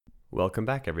Welcome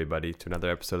back, everybody, to another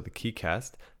episode of the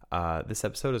KeyCast. This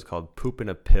episode is called Poop in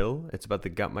a Pill. It's about the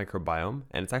gut microbiome,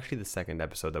 and it's actually the second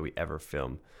episode that we ever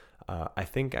film. I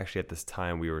think actually at this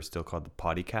time we were still called the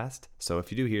Podcast. So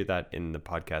if you do hear that in the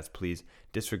podcast, please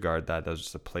disregard that. That was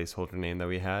just a placeholder name that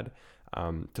we had.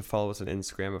 To follow us on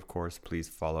Instagram, of course, please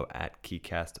follow at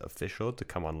KeyCast Official to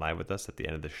come on live with us at the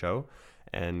end of the show.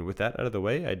 And with that out of the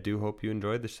way, I do hope you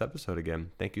enjoyed this episode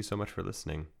again. Thank you so much for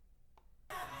listening.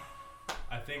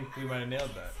 I think we might have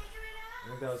nailed that. I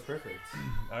think that was perfect.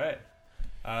 All right.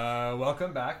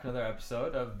 Welcome back to another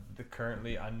episode of the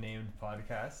currently unnamed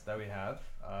podcast that we have.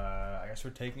 I guess we're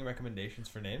taking recommendations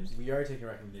for names. We are taking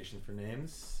recommendations for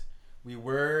names. We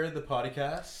were the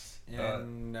podcast,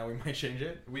 and now we might change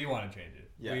it. We want to change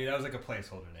it. Yeah. That was like a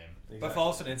placeholder name. Exactly. But follow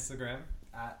us on Instagram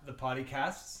at the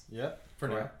Podcasts. Yep, for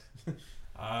Correct. now.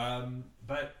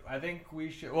 But I think we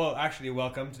should. Well, actually,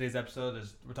 welcome. Today's episode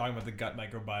is we're talking about the gut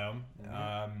microbiome.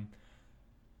 Mm-hmm.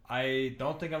 I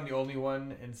don't think I'm the only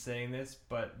one in saying this,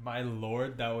 but my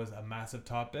lord, that was a massive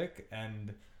topic,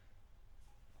 and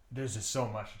there's just so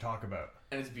much to talk about.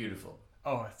 And it's beautiful.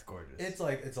 Oh, it's gorgeous.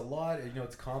 It's a lot.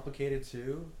 It's complicated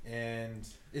too, and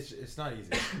it's not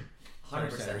easy.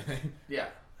 100%. Yeah.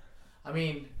 I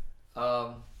mean,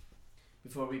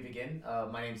 before we begin,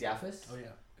 my name's Yafis. Oh yeah.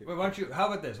 Wait, why don't you? How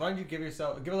about this? Why don't you give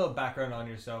a little background on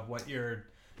yourself? What you're,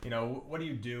 what do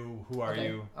you do? Who are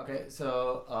you? Okay,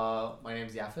 so my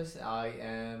name's Yafis. I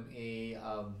am a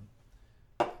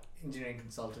engineering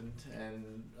consultant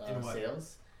and In what?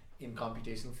 sales in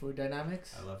computational fluid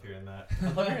dynamics. I love hearing that.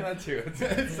 I love hearing that too.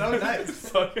 It's so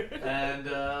nice.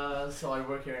 And so I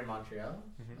work here in Montreal,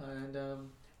 Mhm. and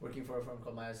working for a firm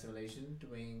called Maya Simulation,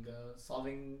 doing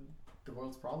solving the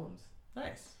world's problems.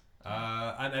 Nice.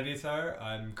 I'm Eviatar.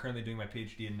 I'm currently doing my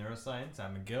PhD in neuroscience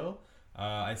at McGill.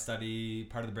 I study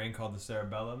part of the brain called the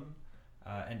cerebellum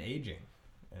and aging.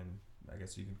 And I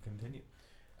guess you can continue.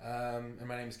 And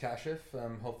my name is Kashif.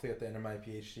 I'm hopefully at the end of my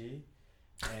PhD,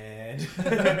 and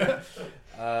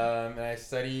and I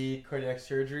study cardiac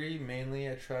surgery. Mainly,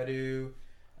 I try to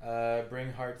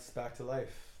bring hearts back to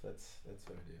life. That's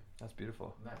what I do. That's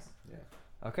beautiful. Nice. Yeah.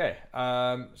 Okay.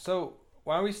 So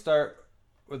why don't we start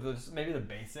with maybe the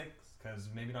basics, because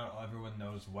maybe not everyone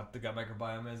knows what the gut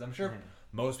microbiome is. I'm sure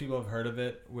most people have heard of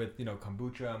it with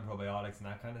kombucha and probiotics and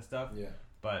that kind of stuff. Yeah.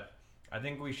 But I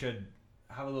think we should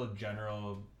have a little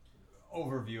general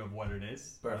overview of what it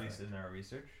is, or at Perfect. least in our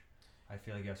research. I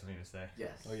feel like you have something to say.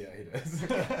 Yes. Oh yeah, he does.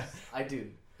 I do.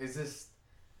 Is this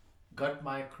gut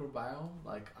microbiome?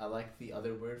 Like, I like the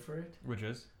other word for it. Which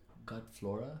is Gut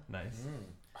flora. nice.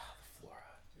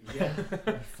 Yeah.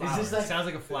 Flower. Is this like, Sounds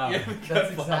like a flower. Yeah.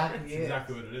 that's exactly That's it.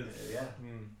 exactly what it is. Yeah.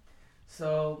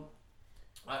 So,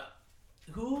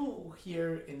 who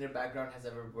here in their background has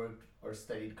ever worked or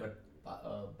studied gut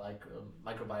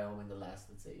microbiome in the last,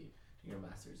 let's say, your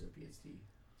master's or PhD?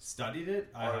 Studied it.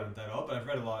 I Or- haven't at all, but I've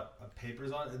read a lot of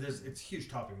papers on it. It's a huge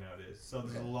topic nowadays. So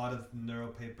there's Okay. a lot of neuro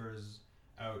papers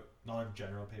out, a lot of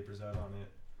general papers out on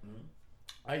it. Mm-hmm.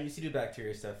 I used to do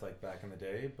bacteria stuff like back in the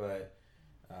day, but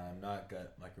not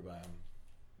gut microbiome.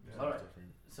 Yeah. All right. Different.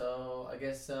 So, I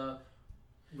guess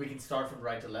we can start from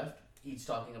right to left, each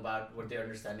talking about what their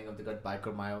understanding of the gut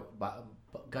microbiome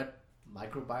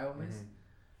is. Mhm.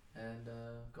 And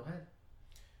go ahead.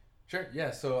 Sure.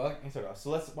 Yeah. So I can start off.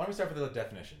 So why don't we start with the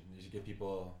definition? You should give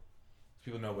people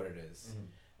know what it is.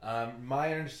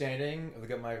 My understanding of the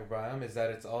gut microbiome is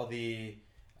that it's all the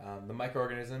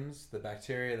microorganisms, the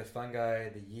bacteria, the fungi,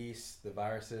 the yeast, the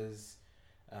viruses,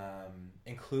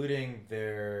 including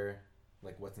their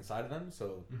what's inside of them.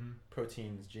 So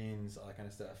proteins, genes, all that kind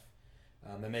of stuff.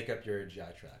 That make up your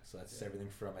GI tract. So that's everything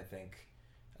from I think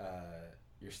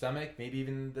your stomach, maybe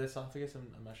even the esophagus.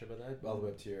 I'm not sure about that. All the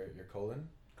way up to your colon.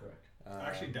 Correct.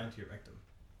 Actually, down to your rectum.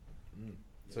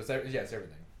 So it's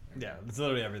everything. Yeah, it's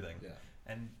literally everything. Yeah.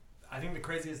 And I think the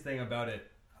craziest thing about it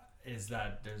is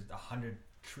that there's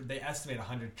they estimate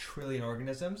 100 trillion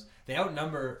organisms. They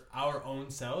outnumber our own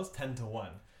cells 10 to 1,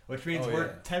 which means Oh, we're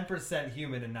yeah. 10%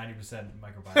 human and 90%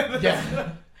 microbiome.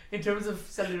 Yeah. In terms of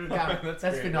cellular count, That's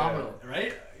that's great, phenomenal.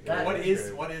 Right? That What is is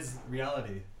great. what is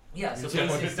reality? Yeah. So Yeah,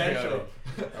 what basically, is essential.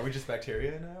 Are we just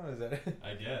bacteria now? Is that it?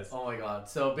 I guess. oh my god.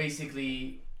 So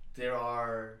basically, there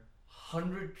are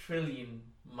 100 trillion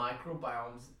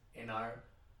microbiomes in our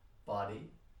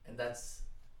body, and that's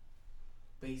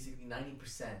basically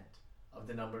 90% of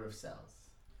the number of cells.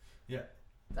 Yeah.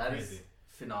 That is Crazy.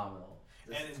 phenomenal.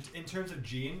 And in terms of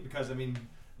gene, because I mean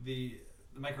the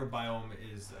microbiome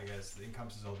is, I guess,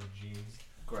 encompasses all the genes.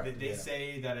 correct. They Yeah.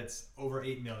 say that it's over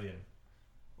 8 million,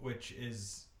 which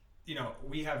is,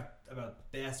 we have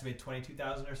they estimate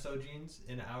 22,000 or so genes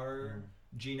in our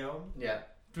genome. Yeah.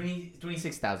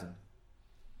 26,000.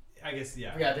 I guess,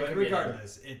 yeah. Yeah, they but could be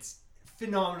regardless, it's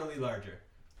phenomenally larger.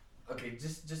 Okay,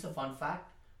 just a fun fact.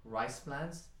 Rice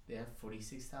plants, they have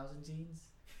 46,000 genes.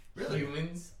 Really?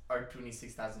 Humans are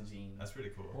 26,000 genes. That's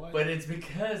pretty cool. What? But it's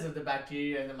because of the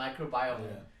bacteria and the microbiome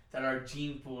Yeah. that our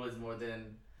gene pool is more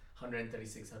than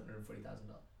 140,000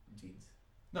 genes.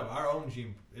 No, our own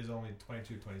gene is only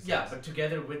 22, 26. Yeah, but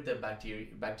together with the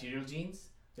bacterial genes,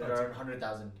 there That's are it.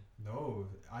 100,000. No,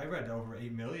 I read over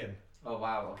 8 million. Oh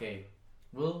wow. Okay,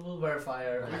 we'll verify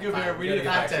our. We can ver- we need to get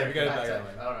back to it. check. We gotta Fact back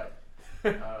check. it up. All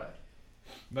right. All right.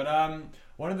 But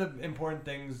one of the important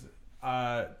things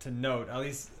to note, at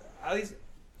least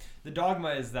the dogma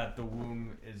is that the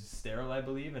womb is sterile, I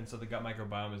believe, and so the gut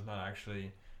microbiome is not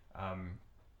actually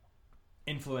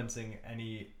influencing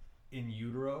any in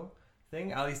utero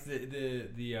thing. At least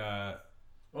the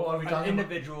Oh, are we talking?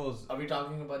 individuals. Are we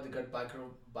talking about the gut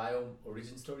microbiome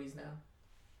origin stories now?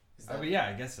 Is But yeah,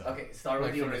 I guess so. Okay, start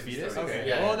Like with the from the origin fetus? stories. Okay.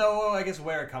 Yeah. Well, no, I guess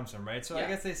where it comes from, right? So I Yeah.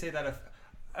 guess they say that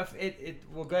if it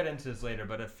we'll get into this later,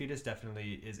 but a fetus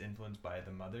definitely is influenced by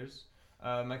the mother's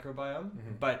microbiome,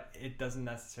 Mhm. but it doesn't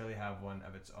necessarily have one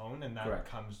of its own, and that Correct.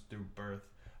 comes through birth.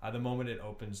 The moment it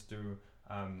opens through,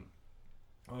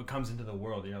 it comes into the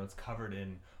world. It's covered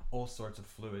in all sorts of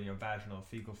fluid, vaginal,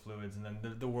 fecal fluids, and then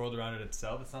the world around it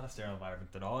itself. It's not a sterile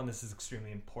environment at all, and this is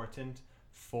extremely important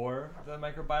for the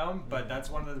microbiome. But that's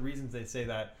one of the reasons they say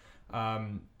that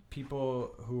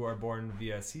people who are born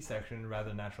via C-section rather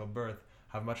than natural birth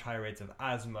have much higher rates of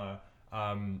asthma,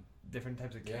 different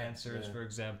types of Yeah, cancers, yeah. for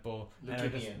example,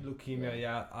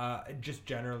 Leukemia. just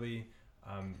generally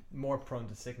more prone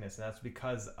to sickness, and that's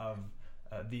because of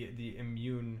the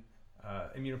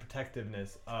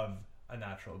immunoprotectiveness of a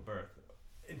natural birth,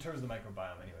 in terms of the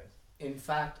microbiome, anyways. In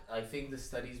fact, I think the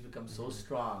studies become so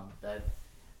strong that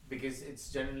because it's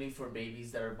generally for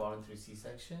babies that are born through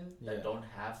C-section that Yeah. don't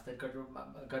have the gut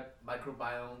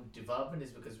microbiome development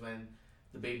is because when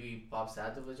the baby pops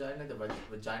out the vagina, the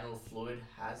vaginal fluid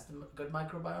has the gut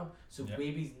microbiome. So Yeah.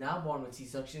 babies now born with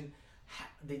C-section,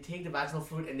 they take the vaginal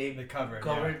fluid and They they cover it.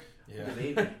 cover Yeah. the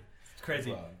baby. It's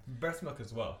crazy. Wow. Breast milk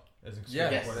as well is extremely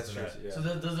Yeah, Yes. important that's to true. that.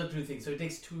 Yeah. So those are two things. So it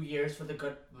takes 2 years for the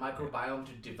gut microbiome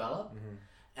to develop. Mhm.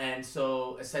 And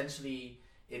so essentially,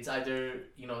 it's either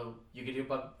you get your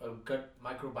gut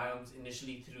microbiomes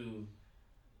initially through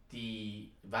the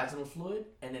vaginal fluid,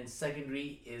 and then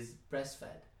secondary is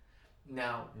breastfed.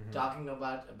 Now, Mhm. talking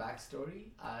about a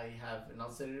backstory, I have an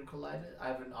ulcerative colitis. I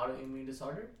have an autoimmune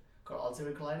disorder called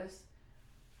ulcerative colitis.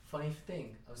 Funny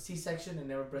thing, I was C-section and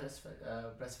never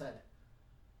breastfed.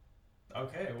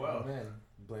 Okay, Oh well. man,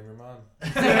 blame your mom.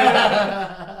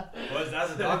 Well,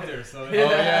 that's a doctor, so. Oh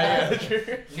yeah,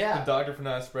 true. Yeah. The doctor for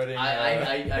not spreading.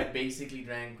 I basically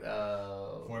drank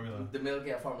Formula. The milk,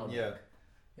 yeah, formula Yeah. milk.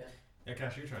 Yeah,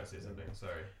 Cash, you're trying to say something.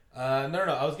 Sorry. No.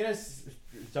 I was gonna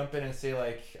jump in and say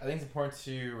I think it's important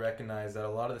to recognize that a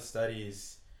lot of the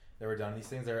studies that were done on these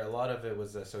things, a lot of it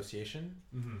was association,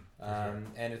 Mm-hmm.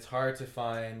 and it's hard to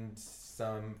find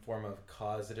some form of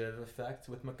causative effect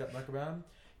with gut microbiome,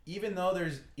 even though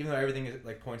everything is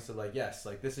points to yes,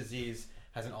 this disease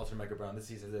has an altered microbiome, this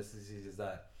disease is this disease is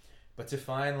that, but to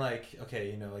find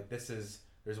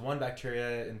there's one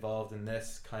bacteria involved in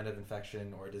this kind of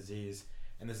infection or disease,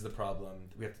 and this is the problem.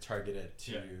 We have to target it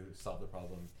to solve the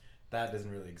problem. That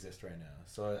doesn't really exist right now.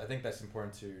 So I think that's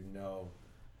important to know,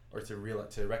 or to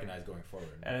recognize going forward.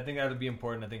 And I think that would be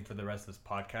important, for the rest of this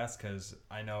podcast, because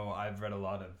I know I've read a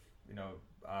lot of,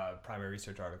 primary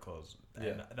research articles,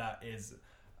 and that is,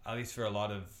 at least for a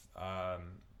lot of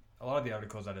the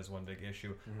articles, that is one big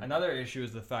issue. Mhm. Another issue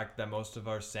is the fact that most of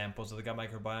our samples of the gut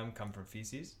microbiome come from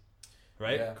feces,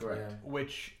 right? Yeah, Correct. yeah.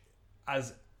 Which,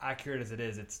 as accurate as it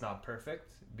is, it's not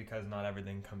perfect, because not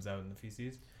everything comes out in the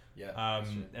feces. Yeah. that's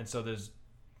true. And so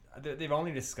they've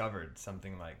only discovered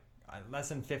something like less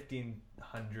than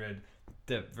 1,500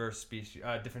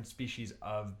 different species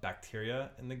of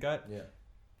bacteria in the gut. Yeah.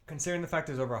 Considering the fact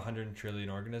there's over 100 trillion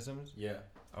organisms Yeah.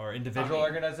 or individual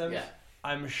organisms, Yeah.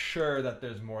 I'm sure that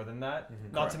there's more than that.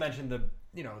 Mhm. Not to mention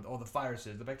all the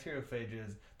viruses, the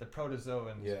bacteriophages, the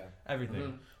protozoans, Yeah. everything.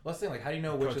 Mhm. Well, that's the thing. How do you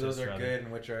know which of those Protists, are rather. good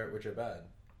and which are bad?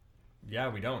 Yeah,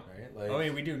 we don't. Right. I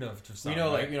mean, we do know for some. we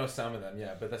know right? some of them.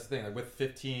 Yeah, but that's the thing. With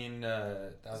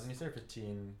 15,000, you said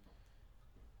 15.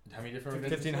 How many different?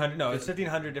 1,500. No, it's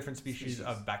 1,500 different species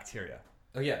of bacteria.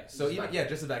 Oh yeah. So Just even bacteria.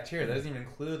 just the bacteria. That doesn't even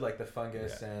include the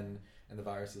fungus and the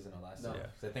viruses and all that stuff. No.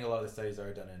 So I think a lot of the studies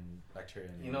are done in bacteria.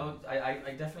 And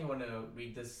I definitely want to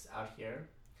read this out here.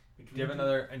 Do you have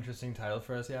another interesting title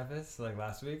for us, Yafis, like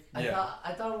last week?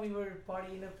 I thought we were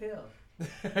partying a pill.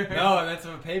 No, that's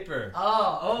a paper.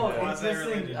 Oh, Yeah. interesting.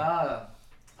 Quasi-religion.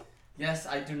 Yes,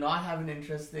 I do not have an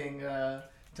interesting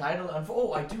title.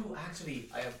 Oh, I do actually.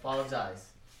 I apologize.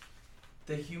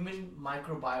 The human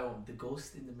microbiome, the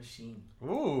ghost in the machine.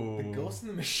 Ooh. The Ghost in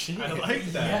the Machine. I like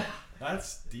that. Yeah.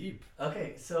 That's deep.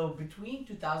 Okay, so between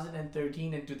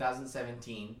 2013 and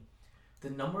 2017, the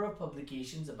number of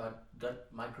publications about gut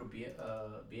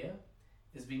microbiota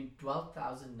has been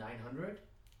 12,900,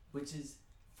 which is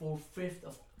 4/5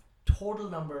 of total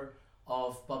number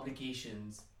of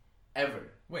publications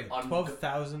ever. Wait, On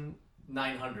 12,000?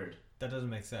 900. That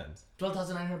doesn't make sense.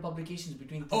 12,900 publications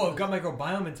between. Oh, gut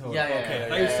microbiome in total. Yeah, yeah, okay, yeah, I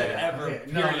thought yeah, you said yeah, yeah. ever.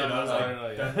 Okay. No, Period. no, no, I was no,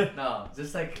 like, yeah. No,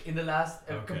 just like in the last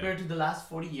Okay. compared to the last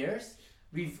 40 years,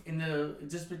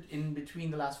 in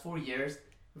between the last 4 years,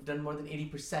 we've done more than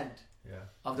 80% yeah.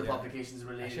 of the Yeah. publications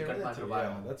related Actually, I to read gut that too.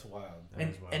 microbiome. Yeah, that's wild. That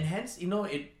and is wild. and hence,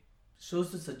 it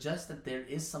shows to suggest that there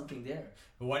is something there.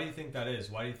 But why do you think that is?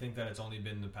 Why do you think that it's only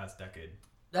been the past decade?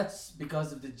 That's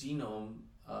because of the genome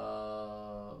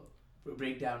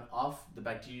breakdown of the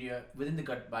bacteria within the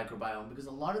gut microbiome. Because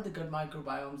a lot of the gut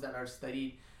microbiomes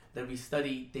that we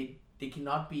study, they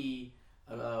cannot be.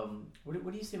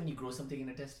 What do you say when you grow something in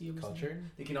a test tube? or something?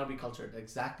 Cultured? They cannot be cultured.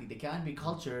 Exactly, they can't be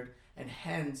cultured, and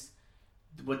hence,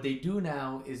 what they do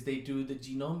now is they do the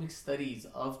genomic studies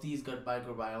of these gut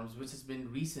microbiomes, which has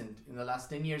been recent in the last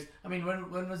 10 years. I mean,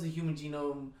 when was the human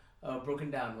genome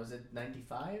broken down? Was it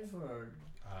 95 or?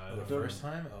 The don't- first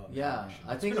time? Oh, Yeah,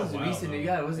 no, I think it been a was while, recent. though.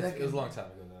 Yeah, it was It like was a long time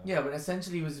ago, though. yeah, but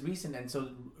essentially it was recent, and so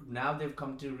now they've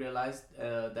come to realize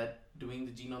that doing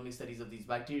the genomic studies of these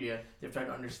bacteria, they've tried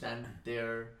to understand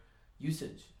their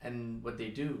usage and what they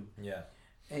do. Yeah.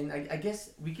 And I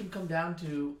guess we can come down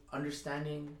to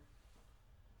understanding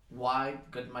why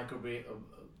gut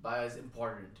microbiota is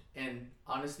important. And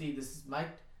honestly, this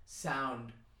might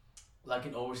sound like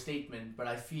an overstatement, but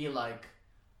I feel like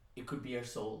it could be our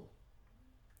soul.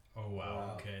 Oh wow.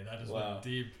 Wow. Okay, that is Wow. one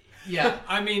deep. Yeah.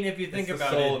 I mean, if you think It's the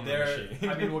about soul it, in the there. machine.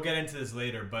 I mean, we'll get into this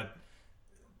later, but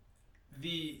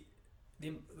the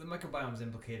microbiome is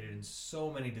implicated in so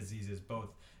many diseases, both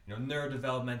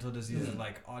neurodevelopmental diseases Mhm.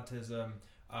 like autism,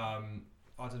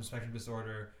 autism spectrum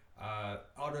disorder,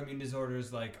 autoimmune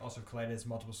disorders like ulcerative colitis,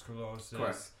 multiple sclerosis,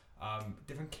 Correct.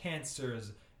 Different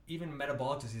cancers, even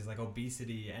metabolic diseases like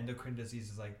obesity, endocrine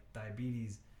diseases like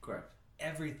diabetes. Correct.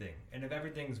 Everything. And if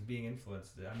everything's being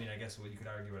influenced, I mean, I guess you could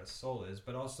argue what a soul is,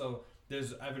 but also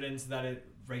there's evidence that it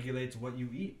regulates what you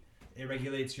eat. It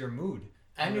regulates your mood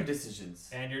And your decisions.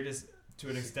 and your to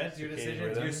an extent your Circadian decisions,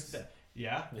 your rhythms.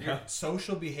 your Yeah.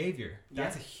 social behavior.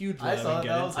 That's a huge one I that saw we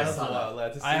that. get Was, into. I saw that.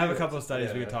 wild. I have a couple of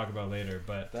studies we could talk about later,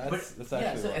 but That's Yeah,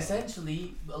 actually so wild.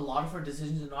 essentially, a lot of our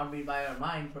decisions are not made by our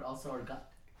mind, but also our gut.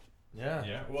 Yeah.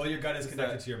 yeah. Well, your gut is Is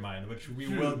connected that- to your mind, which we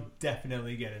True. will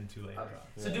definitely get into later Okay. on.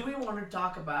 So do we want to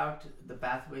talk about the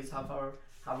pathways? How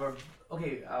our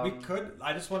okay? We could.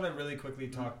 I just want to really quickly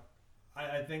talk.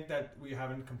 I think that we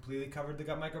haven't completely covered the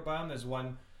gut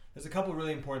microbiome. There's a couple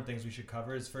really important things we should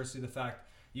cover. Is firstly the fact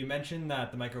you mentioned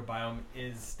that the microbiome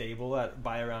is stable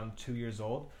by around 2 years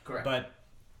old. Correct. But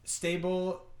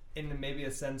stable in maybe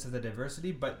a sense of the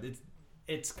diversity, but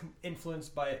it's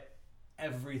influenced by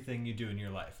everything you do in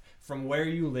your life, from where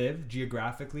you live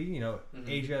geographically. Mhm.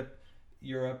 Asia,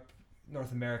 Europe,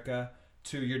 North America,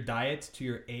 to your diet, to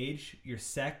your age, your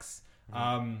sex,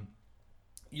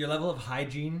 your level of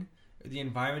hygiene, the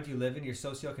environment you live in, your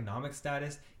socioeconomic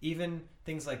status, even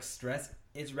things like stress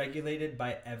is regulated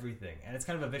by everything. And it's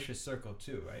kind of a vicious circle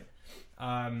too, right?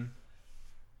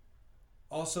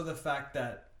 Also the fact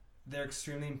that they're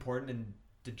extremely important in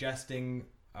digesting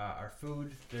our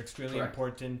food. They're extremely Correct.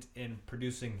 important in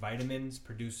producing vitamins,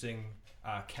 producing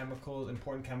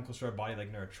important chemicals to our body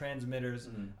like neurotransmitters.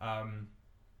 Mhm.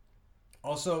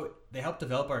 Also, they help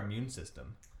develop our immune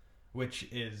system, which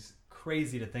is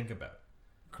crazy to think about.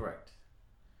 Correct.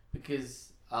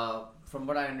 Because from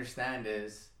what I understand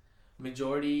is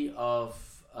majority of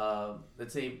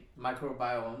let's say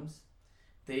microbiomes,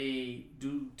 they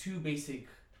do two basic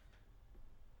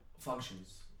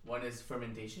functions. One is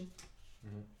fermentation,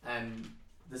 and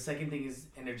the second thing is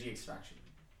energy extraction.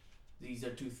 These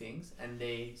are two things, and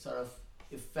they sort of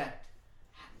affect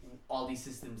all these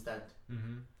systems that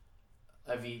Mm-hmm.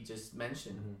 Avi just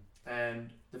mentioned.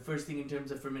 And the first thing in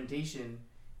terms of fermentation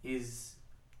is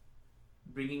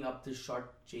bringing up the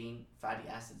short chain fatty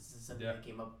acids. This is something Yeah. that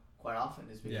came up quite often,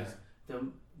 is because Yeah.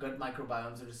 the gut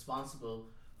microbiomes are responsible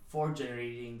for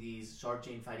generating these short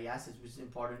chain fatty acids, which is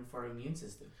important for our immune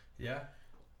system. Yeah.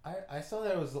 I saw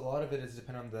that a lot of it is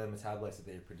dependent on the metabolites that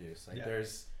they produce. Like Yeah. you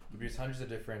produce hundreds of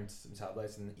different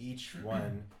metabolites, and each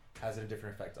one has a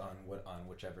different effect on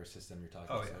whichever system you're talking.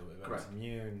 Oh, so yeah. whether it's Correct.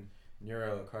 immune,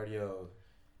 neuro, cardio,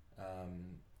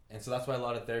 and so that's why a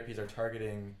lot of therapies are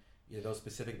targeting either those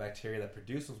specific bacteria that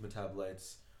produce those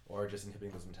metabolites or just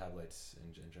inhibiting those metabolites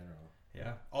in general.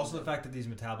 Yeah. Also, the fact that these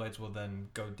metabolites will then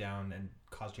go down and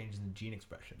cause changes in gene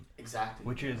expression, Exactly.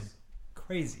 which is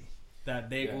crazy. That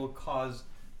they Yeah. will cause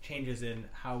changes in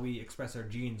how we express our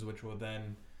genes, which will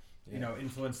then,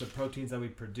 influence the proteins that we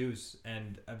produce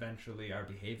and eventually our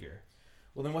behavior.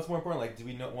 Well, then what's more important? Like, do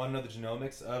we want to know the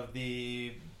genomics of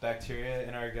the bacteria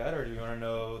in our gut, or do we want to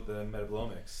know the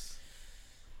metabolomics?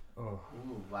 Oh.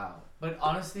 Ooh, wow. But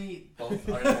honestly, both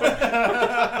are important.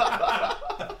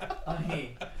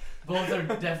 Okay. Both are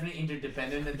definitely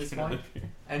interdependent at this point.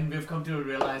 And we've come to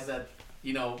realize that,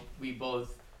 we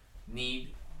both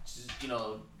need,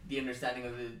 the understanding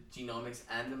of the genomics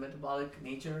and the metabolic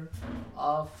nature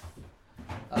of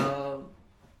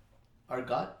our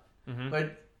gut. Mm-hmm.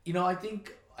 But, I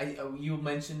think you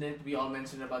mentioned it, we all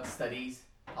mentioned about studies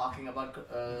talking about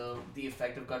the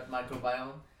effect of gut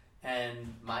microbiome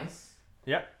and mice.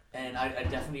 Yep. And I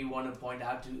definitely want to point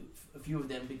out to a few of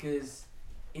them because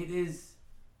it is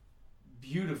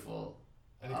beautiful.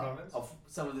 Any comments? Of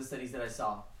some of the studies that I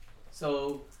saw.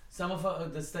 So some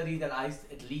of the study that I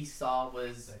at least saw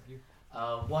was Thank you.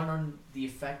 one on the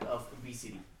effect of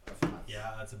obesity of mice.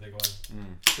 Yeah, that's a big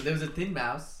one. So there was a thin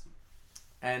mouse,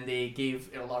 and they gave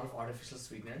it a lot of artificial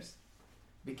sweeteners,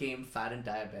 became fat and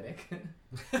diabetic.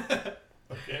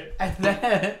 Okay. And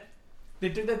then they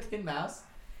took the thin mouse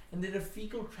and did a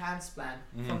fecal transplant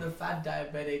from the fat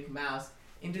diabetic mouse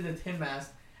into the thin mouse,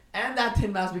 and that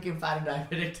thin mouse became fat and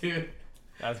diabetic too.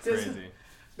 That's This- crazy.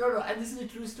 No, and this is a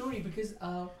true story because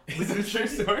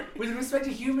with respect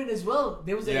to human as well,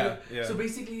 there was Yeah. so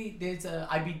basically there's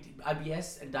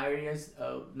IBS and diarrhea is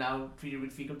now treated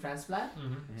with fecal transplant.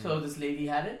 Mm-hmm. So this lady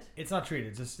had it. It's not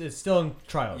treated. It's still in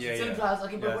trials. Yeah. It's in trials,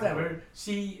 okay, but Yeah, whatever.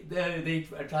 They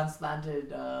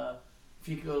transplanted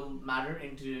fecal matter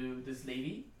into this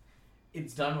lady.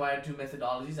 It's done via two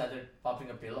methodologies, either popping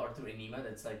a pill or through enema,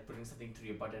 that's like putting something through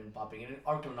your butt and popping it in,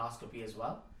 or colonoscopy as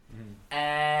well.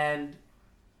 And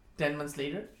 10 months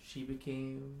later, she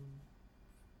became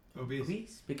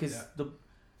obese because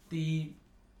the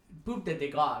poop that they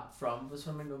got was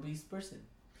from an obese person.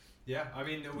 Yeah, I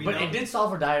mean, But it did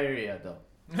solve her diarrhea though.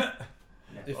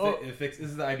 It fixed. This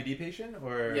is the IBD patient,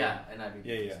 or Yeah, an IBD.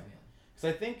 Yeah, person, So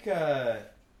I think,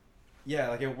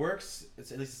 like it works.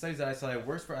 It's at least the studies that I saw. It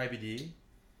works for IBD,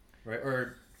 right?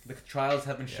 Or the trials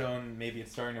haven't shown. Maybe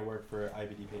it's starting to work for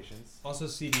IBD patients. Also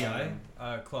CDI,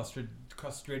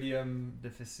 Clostridium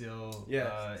difficile C.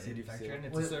 difficile. infection.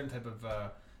 It's Well- a certain type of,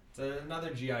 it's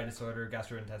another GI disorder,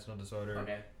 gastrointestinal disorder,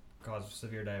 Okay. cause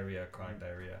severe diarrhea, chronic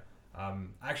diarrhea.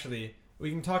 Actually, we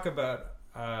can talk about,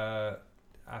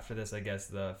 after this, I guess,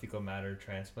 the fecal matter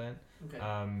transplant. Okay.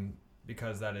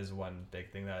 Because that is one big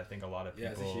thing that I think a lot of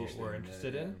Yeah, it's a people huge were thing,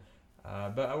 interested yeah. in.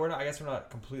 But we're not. I guess we're not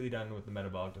completely done with the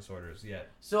metabolic disorders yet.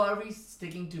 So are we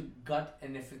sticking to gut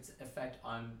and if its effect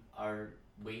on our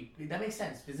weight? That makes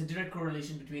sense. There's a direct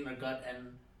correlation between our gut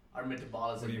and our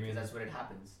metabolism What do you because mean? that's where it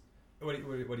happens. What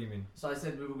do you mean? So I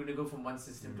said we were going to go from one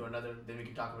system to another. Then we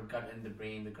can talk about gut and the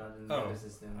brain, the gut and the Oh. other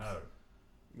systems.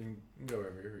 You can go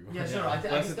wherever you want. Yeah, sure. Yeah. I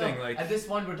That's just the thing, like- at this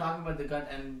point we're talking about the gut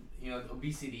and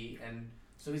obesity and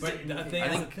so is But there the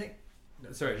anything thing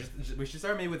else? is, Sorry, we should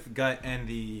start maybe with gut and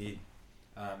the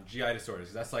GI disorders.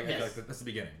 'Cause that's like, I feel Yes. like that's the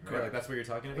beginning, right? Correct. Like that's what you're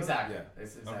talking about. Exactly. Yeah.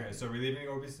 Exactly. Okay, so we're leaving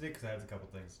obesity because I have a couple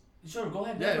things. Sure, go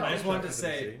ahead. Yeah, no, I no, just sure. wanted to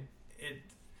say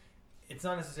it's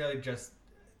not necessarily just.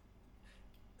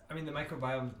 I mean, the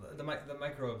microbiome, the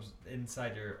microbes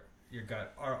inside your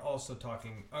gut are also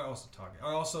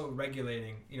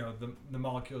regulating, the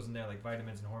molecules in there like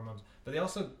vitamins and hormones, but they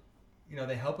also,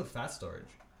 they help with fat storage.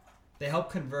 They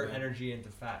help convert energy into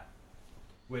fat,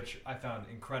 which I found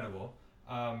incredible.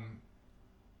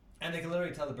 And they can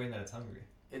literally tell the brain that it's hungry.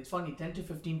 It's funny, 10 to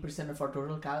 15% of our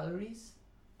total calories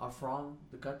are from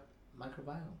the gut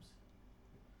microbiomes.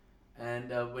 And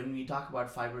when we talk about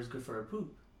fiber is good for our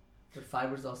poop, but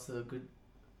fiber is also good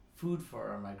food for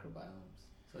our microbiomes.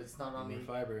 So it's not only More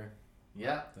fiber.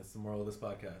 yeah. That's the moral of this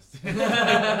podcast.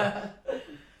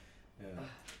 Yeah.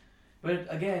 But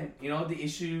again, the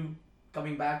issue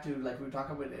coming back to like we were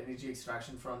talking about energy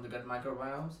extraction from the gut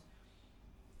microbiomes.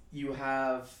 You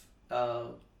have a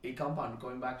compound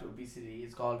going back to obesity.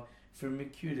 It's called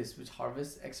firmicutes, which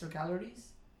harvests extra calories.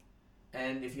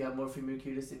 And if you have more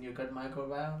firmicutes in your gut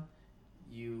microbiome,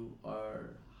 you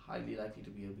are highly likely to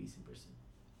be obese in person.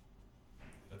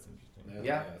 That's interesting.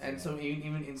 Yeah, and so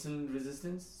even insulin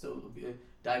resistance, so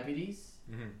diabetes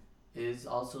is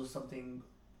also something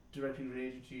directly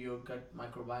related to your gut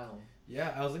microbiome.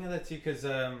 Yeah, I was looking at that too because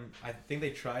I think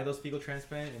they tried those fecal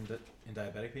transplant in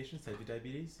diabetic patients, type 2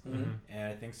 diabetes, Mm-hmm.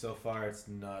 and I think so far it's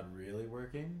not really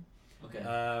working. Okay.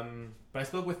 But I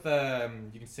spoke with,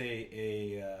 you can say,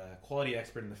 a quality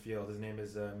expert in the field. His name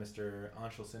is Mr.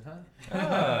 Anshul Sinha.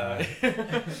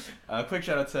 Quick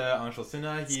shout out to Anshul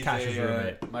Sinha. He's Kash's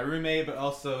roommate. my roommate, but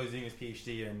also he's doing his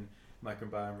PhD in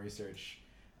microbiome research.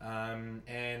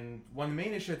 And one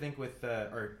main issue I think with,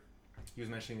 or he was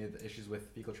mentioning the issues with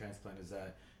fecal transplant is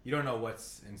that you don't know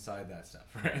what's inside that stuff,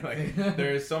 right? Like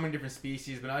there's so many different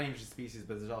species, but not even just species,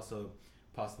 but there's also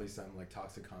possibly some like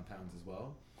toxic compounds as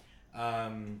well.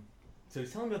 So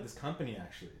he's telling me about this company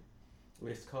actually.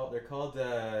 They're called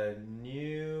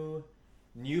New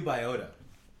Biota.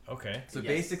 Okay. So Yes.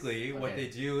 basically, what Okay.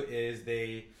 they do is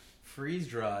they freeze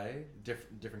dry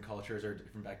different cultures or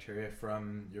different bacteria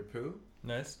from your poo,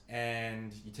 Nice.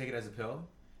 and you take it as a pill.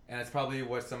 And that's probably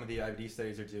what some of the IBD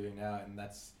studies are doing now, and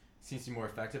that's seems to be more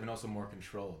effective and also more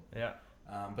controlled. Yeah.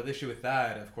 But the issue with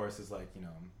that, of course, is like, you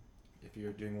know, if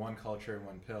you're doing one culture and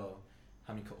one pill,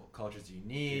 how many cultures do you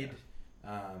need?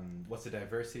 What's the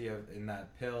diversity in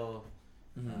that pill?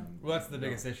 Well, that's the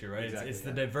biggest issue, right? Exactly, It's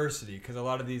the diversity, because a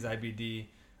lot of these IBD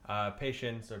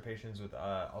patients or patients with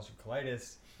ulcerative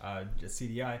colitis,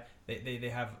 CDI, they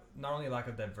have not only lack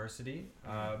of diversity,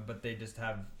 but they just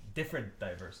have different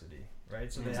diversity,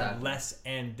 right? So they have Exactly. less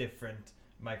and different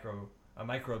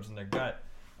microbes in their gut.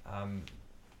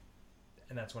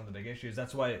 And that's one of the big issues.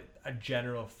 That's why a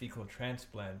general fecal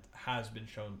transplant has been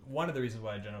shown. One of the reasons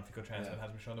why a general fecal transplant has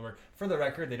been shown to work. For the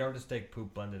record, they don't just take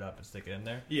poop, blend it up, and stick it in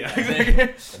there. Yeah.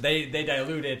 They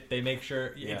dilute it. They make sure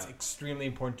it's Yeah. extremely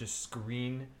important to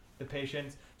screen the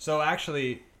patients. So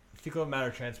actually, fecal matter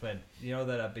transplant, you know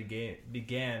that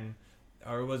began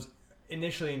or was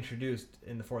initially introduced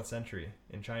in the 4th century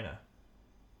in China.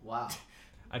 Wow.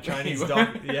 A Chinese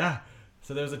doctor, yeah.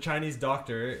 So there was a Chinese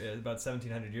doctor about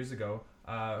 1700 years ago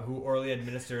who orally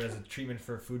administered as a treatment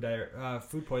for food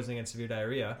poisoning and severe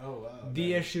diarrhea. Oh wow.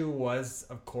 The issue was,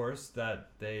 of course,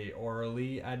 that they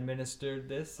orally administered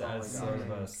this Oh as my sort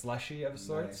God. of a slushy of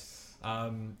sorts.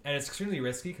 Nice. And it's extremely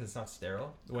risky because it's not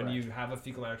sterile. When Correct. you have a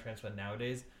fecal matter transplant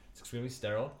nowadays, it's extremely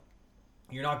sterile.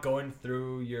 You're not going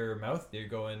through your mouth. You're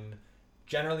going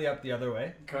generally up the other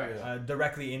way, Correct. Yeah.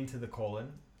 directly into the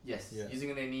colon. Yes. Yeah.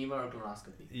 Using an enema or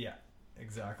colonoscopy. Yeah,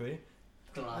 exactly.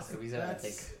 Colonoscopies are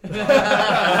epic.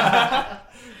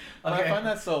 I find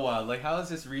that so wild. Like, how is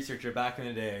this researcher back in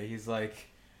the day? He's like,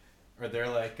 or they're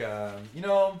like, you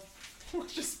know,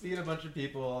 let's just feed a bunch of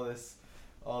people all this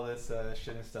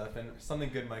shit and stuff, and something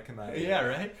good might come out of it. Yeah,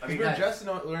 right. Okay, We're guys, just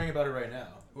learning about it right now.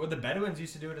 Well, the Bedouins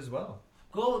used to do it as well.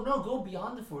 go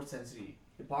beyond the 4th century.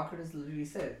 Hippocrates literally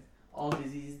said, all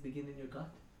diseases begin in your gut.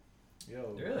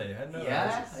 Yo. Really? I had no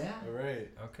Yeah, idea. yeah. All right.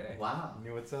 Okay. Wow.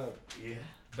 Knew what's up. Yeah.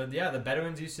 But yeah, the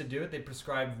Bedouins used to do it. They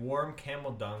prescribed warm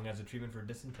camel dung as a treatment for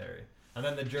dysentery. And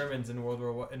then the Germans in World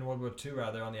War II,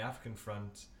 rather, on the African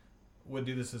front, would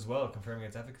do this as well, confirming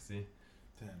its efficacy.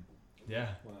 Damn. Yeah.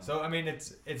 Wow. So I mean,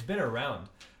 it's been around,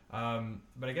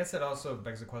 but I guess that also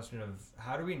begs the question of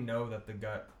how do we know that the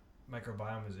gut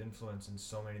microbiome is influenced in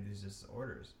so many of these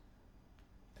disorders?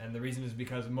 And the reason is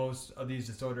because most of these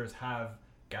disorders have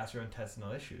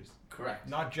gastrointestinal issues, Correct.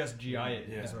 not just GI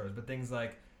Yeah. disorders, but things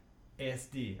like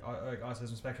ASD, like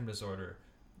autism spectrum disorder,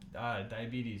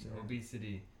 diabetes,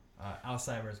 obesity,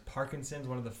 Alzheimer's, Parkinson's.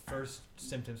 One of the first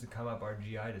symptoms to come up are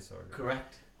GI disorders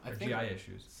Correct. or I think GI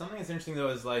issues. something that's interesting though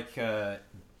is like, are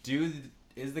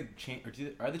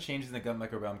the changes in the gut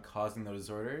microbiome causing those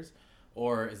disorders,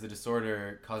 or is the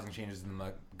disorder causing changes in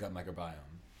the gut microbiome?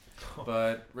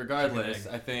 But regardless,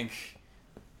 Chicken I think,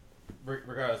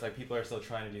 regardless, like people are still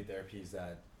trying to do therapies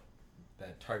that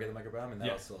target the microbiome, and that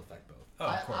Yeah. will still affect both. Oh,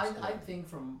 of course. I think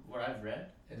from what I've read,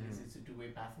 it's a two-way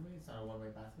pathway. It's not a one-way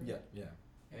pathway. Yeah, yeah.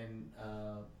 And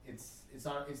it's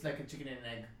like a chicken and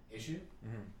egg issue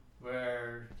Mm-hmm.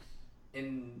 where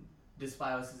in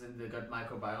dysbiosis in the gut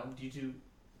microbiome due to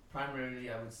primarily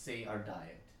I would say our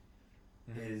diet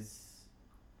is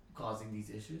causing these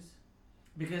issues,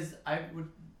 because I would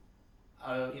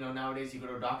nowadays you go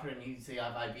to a doctor and you say I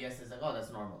have IBS, it's like, oh,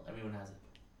 that's normal, everyone has it.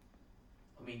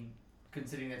 I mean,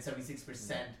 considering that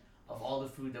 76% of all the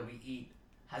food that we eat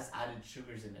has added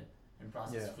sugars in it and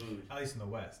processed food. At least in the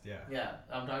West, yeah. Yeah,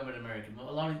 I'm talking about American.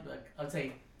 A lot of, like, I'd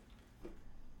say,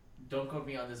 don't quote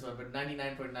me on this one, but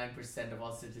 99.9% of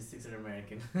all statistics are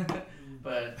American.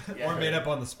 But yeah, Or made up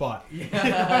on the spot.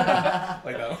 Yeah.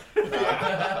 Like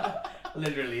that.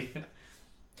 Literally.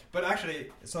 But actually,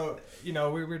 so,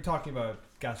 we're talking about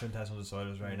gastrointestinal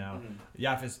disorders right now.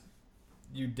 Yafis,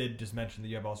 you did just mention that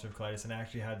you have ulcerative colitis, and I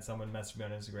actually had someone message me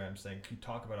on Instagram saying, can you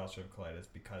talk about ulcerative colitis,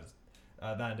 because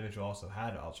that individual also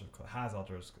has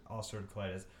ulcerative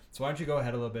colitis. So why don't you go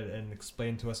ahead a little bit and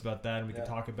explain to us about that, and we can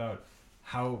talk about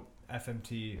how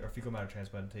FMT or fecal matter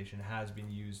transplantation has been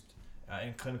used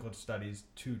in clinical studies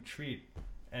to treat,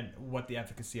 and what the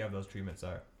efficacy of those treatments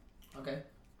are. Okay.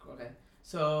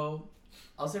 So,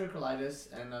 ulcerative colitis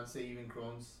and I'd say even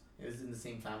Crohn's is in the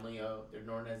same family of, they're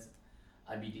known as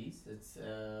IBDs. It's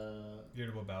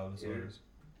Irritable bowel disorders.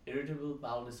 irritable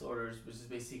bowel disorders, which is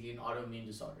basically an autoimmune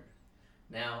disorder.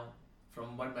 Now,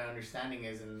 from what my understanding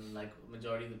is, and like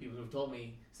majority of the people who've told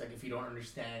me, it's like if you don't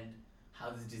understand how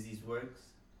this disease works,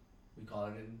 we call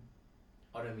it an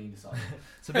autoimmune disorder.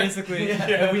 So basically,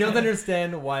 Yeah. if we don't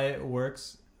understand why it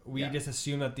works, we Yeah. just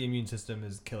assume that the immune system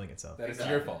is killing itself. That is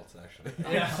Exactly. your fault, actually.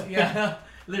 Yeah,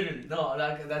 literally. No,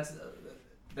 like, that's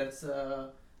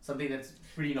something that's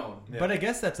pretty known. Yeah. But I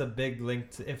guess that's a big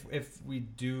link to if we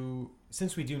do,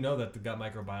 since we do know that the gut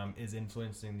microbiome is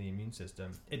influencing the immune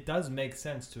system, it does make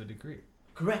sense to a degree.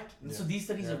 Correct. And so Yeah. these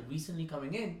studies Yeah. are recently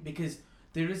coming in because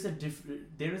there is a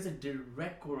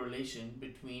direct correlation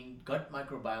between gut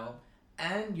microbiome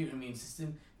and your immune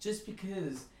system. Just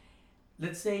because,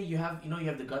 let's say you have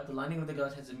the gut, the lining of the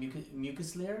gut has a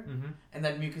mucus layer, Mm-hmm. and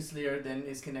that mucus layer then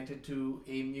is connected to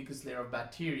a mucus layer of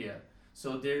bacteria.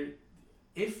 So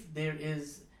if there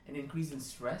is an increase in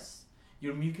stress,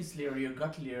 your mucus layer, your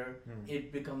gut layer,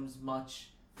 it becomes much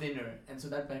thinner, and so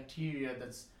that bacteria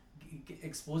that's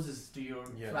exposes to your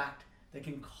Yeah. tract that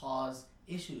can cause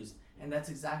issues, and that's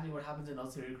exactly what happens in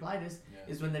ulcerative colitis.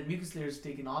 Yeah. Is when that mucus layer is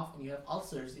taken off and you have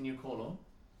ulcers in your colon,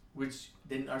 which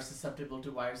then are susceptible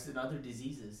to viruses and other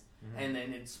diseases, and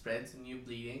then it spreads and you're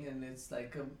bleeding, and it's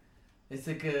like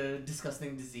a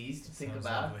disgusting disease to think Sounds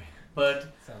about. lovely. But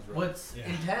Sounds right. what's Yeah.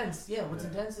 intense, what's Yeah.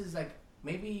 intense is like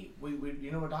maybe we we're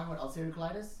talking about ulcerative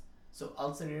colitis. So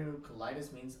ulcerative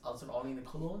colitis means ulcer only in the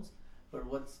colons, but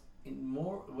what's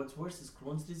worse is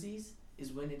Crohn's disease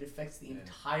is when it affects the Yeah.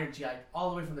 entire GI all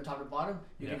the way from the top to bottom.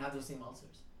 You Yeah. can have those same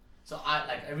ulcers. So I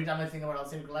like every time I think about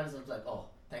ulcerative colitis, I'm like, oh,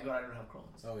 thank God I don't have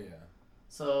Crohn's. Oh yeah.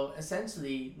 So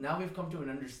essentially, now we've come to an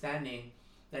understanding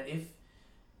that if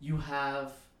you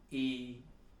have a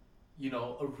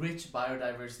rich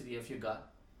biodiversity of your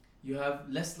gut, you have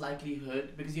less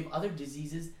likelihood, because you have other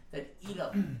diseases that eat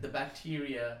up the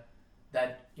bacteria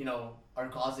that are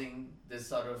causing this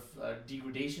sort of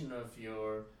degradation of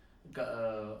your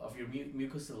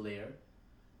mucosal layer,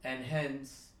 and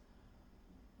hence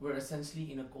we're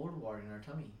essentially in a cold war in our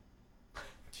tummy.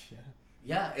 Yeah.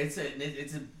 Yeah, it's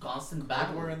a constant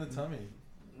battle. We're in the tummy.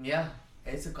 Yeah,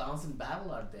 it's a constant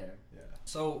battle out there. Yeah.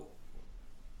 So,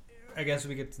 I guess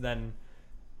we get to then,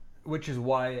 which is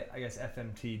why I guess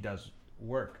FMT does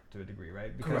work to a degree,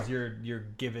 right? Because Correct. you're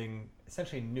giving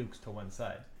essentially nukes to one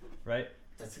side, right?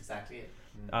 That's exactly it.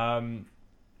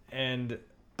 And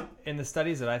in the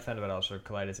studies that I found about ulcerative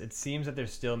colitis, it seems that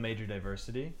there's still major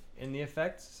diversity in the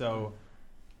effects. So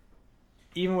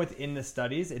even within the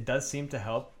studies, it does seem to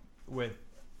help with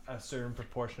a certain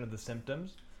proportion of the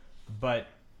symptoms, but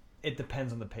it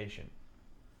depends on the patient.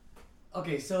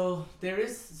 Okay, so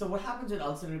what happens with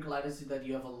ulcerative colitis is that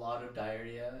you have a lot of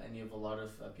diarrhea and you have a lot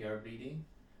of PR bleeding,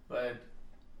 but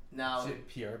now Is it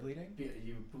PR bleeding?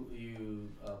 you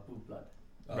poop blood.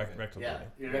 Rectal Yeah,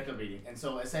 bleeding. your rectal bleeding. And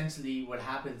so essentially what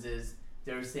happens is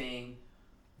they're saying,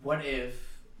 what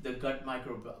if the gut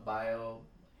microbiome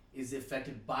is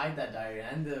affected by that diarrhea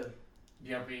and the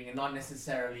PR bleeding, and not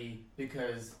necessarily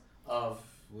because of...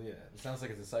 Well, yeah. It sounds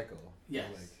like it's a cycle. Yes,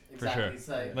 Like, exactly. sure. It's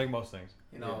like, Like most things.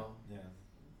 Yeah.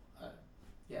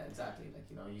 yeah, exactly. Like,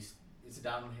 it's a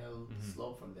downhill Mhm.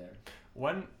 slope from there.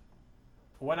 One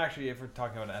actually, if we're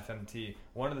talking about FMT,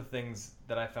 one of the things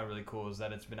that I found really cool is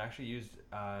that it's been actually used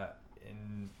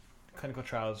in clinical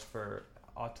trials for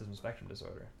autism spectrum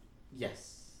disorder,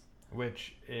 Yes.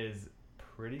 which is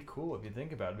pretty cool if you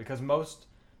think about it, because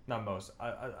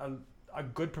a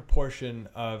good proportion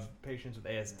of patients with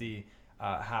ASD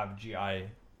have GI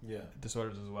Yeah.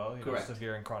 disorders as well, Correct.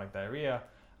 severe and chronic diarrhea,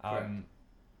 Correct.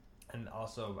 and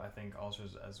also I think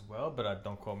ulcers as well, but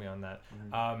don't quote me on that.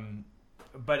 Mhm.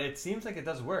 But it seems like it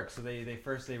does work. So they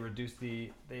reduce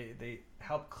they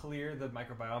help clear the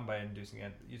microbiome by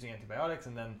using antibiotics,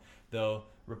 and then they'll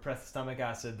repress the stomach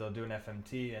acid. They'll do an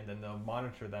FMT, and then they'll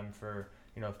monitor them for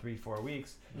 3-4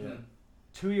 weeks. Yeah. Mhm.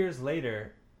 2 years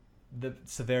later, the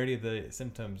severity of the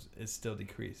symptoms is still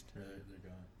decreased. They're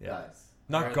gone. Yeah, Guys.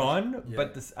 not Right. gone, Yeah.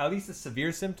 but at least the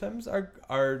severe symptoms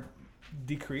are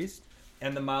decreased,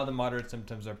 and the mild and moderate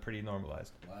symptoms are pretty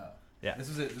normalized. Wow. Yeah. This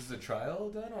is a trial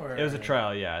done, or It was a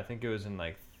trial, yeah. I think it was in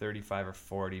like 35 or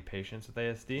 40 patients with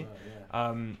ASD.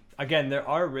 Oh, yeah. Again, there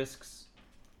are risks.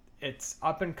 It's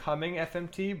up and coming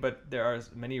FMT, but there are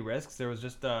many risks. There was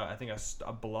just, I think,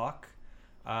 a block.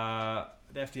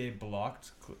 The FDA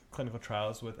blocked clinical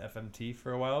trials with FMT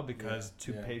for a while because Yeah,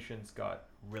 two yeah. patients got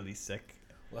really sick.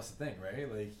 Well, that's the thing,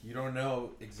 right? Like you don't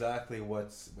know exactly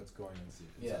what's going on.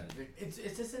 Yeah, it's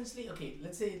essentially okay.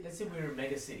 Let's say we're a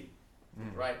mega city,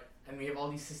 right? And we have all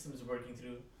these systems working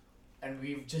through, and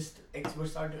we're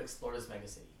starting to explore this mega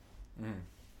city,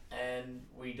 and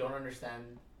we don't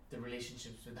understand the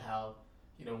relationships with how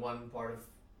one part of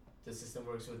the system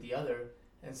works with the other,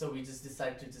 and so we just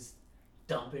decide to just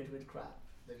dump it with crap,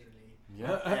 literally.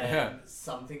 Yeah. And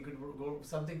something could work,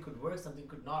 something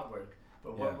could not work.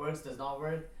 But what works does not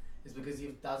work is because you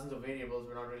have thousands of variables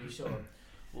we're not really sure.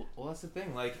 Well, that's the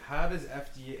thing. Like, how does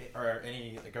FDA or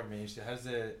any government agency, how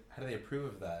do they approve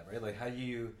of that, right? Like, how do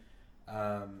you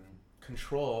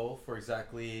control for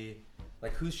exactly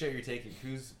like whose share you're taking,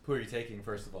 who are you taking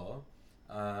first of all,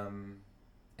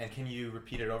 and can you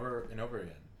repeat it over and over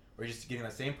again, or you're just getting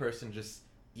that same person just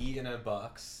eat in a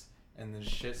box and then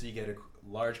shit, so you get a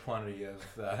large quantity of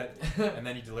that, and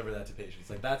then you deliver that to patients.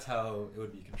 Like that's how it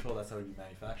would be controlled. That's how it would be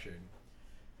manufactured.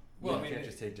 Well, you can't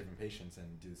just take different patients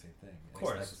and do the same thing. Of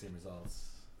course, expect the same results.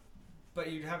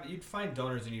 But you'd find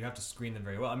donors and you'd have to screen them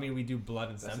very well. I mean, we do blood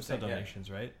and stem cell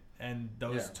donations, right? And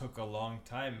those took a long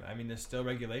time. I mean, there's still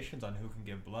regulations on who can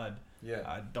give blood. Yeah.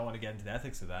 I don't want to get into the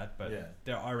ethics of that, but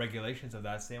there are regulations of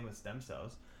that. Same with stem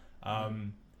cells.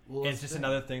 Well, it's just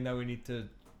another thing that we need to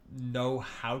know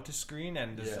how to screen,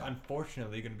 and there's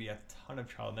unfortunately going to be a ton of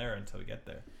trial and error until we get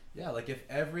there. Yeah, like if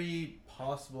every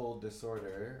possible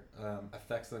disorder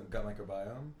affects the gut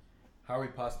microbiome, how are we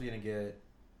possibly going to get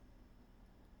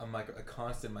a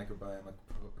constant microbiome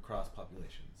across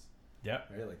populations? Yeah.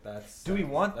 Right? Like that's... Do we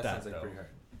want that sounds like though? Pretty hard.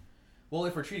 Well,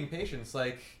 if we're treating patients,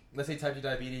 like let's say type 2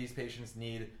 diabetes patients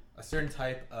need a certain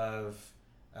type of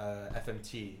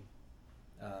FMT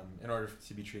in order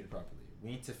to be treated properly. We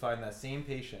need to find that same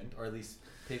patient, or at least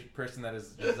person that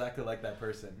is exactly like that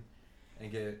person,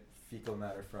 and get fecal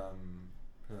matter from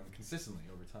them consistently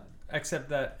over time. Except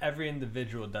that every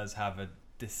individual does have a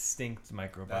distinct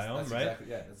microbiome, that's right? Exactly,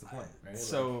 yeah, that's the point, right?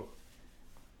 So,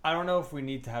 I don't know if we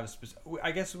need to have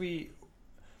I guess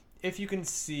if you can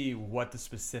see what the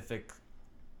specific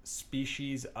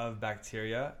species of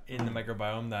bacteria in the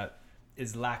microbiome that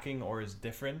is lacking or is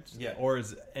different or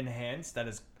is enhanced, that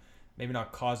is maybe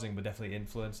not causing but definitely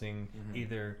influencing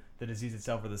either the disease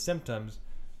itself or the symptoms.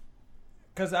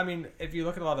 Because I mean, if you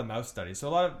look at a lot of mouse studies,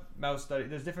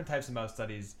 there's different types of mouse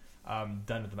studies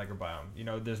done with the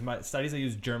microbiome. There's studies that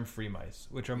use germ-free mice,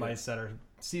 which are mice that are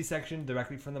C-sectioned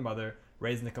directly from the mother,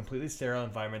 raised in a completely sterile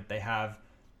environment. They have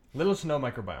little to no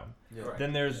microbiome.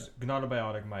 Then there's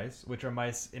gonadobiotic mice, which are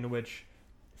mice in which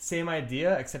same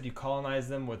idea, except you colonize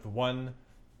them with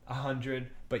 100,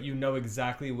 but you know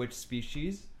exactly which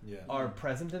species are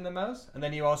present in the mouse. And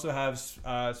then you also have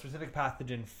specific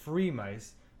pathogen-free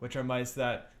mice, which are mice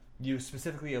that you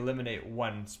specifically eliminate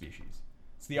one species.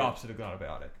 It's the opposite of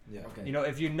gonadobiotic. Yeah. Okay.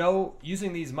 If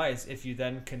using these mice, if you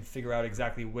then can figure out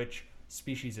exactly which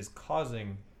species is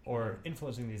causing or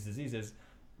influencing these diseases,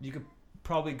 you could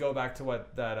probably go back to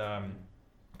what that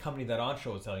company that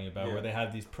Anshul was telling you about, where they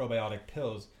had these probiotic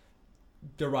pills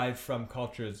derived from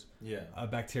cultures of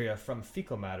bacteria from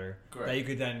fecal matter that you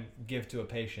could then give to a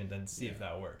patient and see if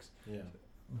that works. Yeah.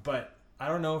 But I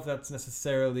don't know if that's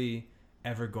necessarily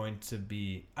ever going to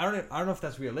be... I don't know if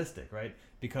that's realistic, right?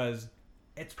 Because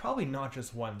it's probably not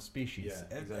just one species.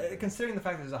 Yeah, exactly. Considering the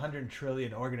fact that there's 100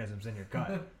 trillion organisms in your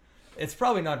gut, it's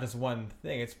probably not just one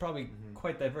thing. It's probably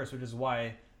quite diverse, which is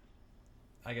why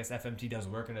I guess FMT does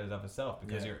work in and of itself,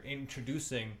 because you're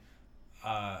introducing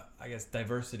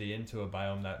diversity into a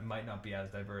biome that might not be as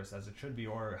diverse as it should be,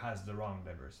 or has the wrong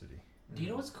diversity. Do you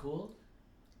know what's cool?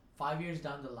 5 years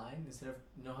down the line, instead of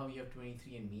how you have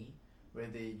 23andMe, where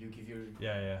you give your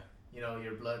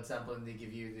your blood sample and they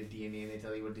give you the DNA and they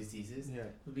tell you what disease is. Yeah,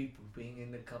 you'll be pooping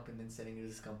in the cup and then sending it to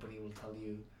this company will tell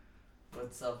you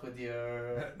what's up with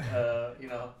your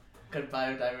gut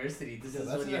biodiversity. This is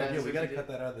what you have. We gotta cut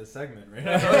that out of this segment, right?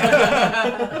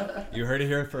 You heard it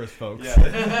here first, folks. Yeah,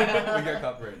 we got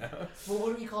copyright now. Well,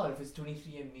 what do we call it? If it's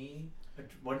 23andMe,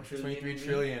 1 trillion. 23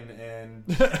 trillion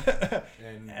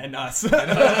and us.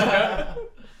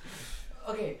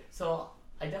 Okay, so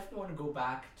I definitely want to go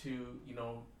back to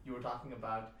you were talking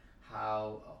about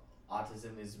how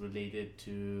autism is related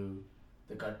to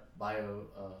the gut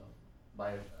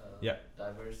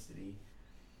diversity.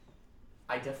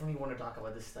 I definitely want to talk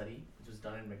about this study, which was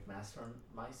done in McMaster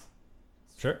mice.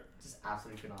 Sure. Just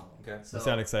absolutely phenomenal. Okay. So, you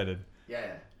sound excited.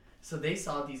 Yeah. So they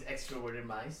saw these extroverted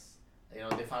mice. They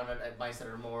found out mice that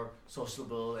are more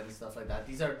sociable and stuff like that.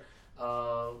 These are,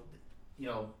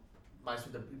 mice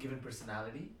with a given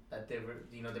personality that they're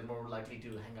more likely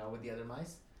to hang out with the other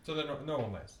mice. So they're normal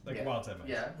mice, like wild type mice.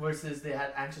 Yeah. Versus they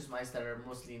had anxious mice that are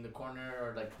mostly in the corner,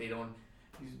 or like they don't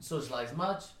socialize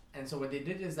much. And so what they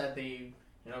did is that they,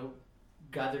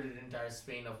 gathered an entire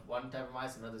strain of one type of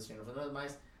mice, another strain of another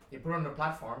mice. They put it on a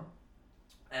platform,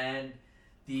 and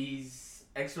these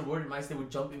extroverted mice, they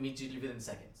would jump immediately within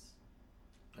seconds.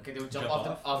 Okay, they would jump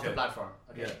off the platform.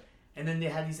 Okay, Yeah. and then they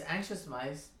had these anxious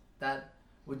mice that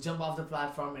would jump off the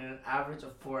platform in an average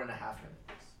of 4.5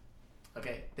 minutes.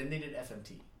 Okay, then they did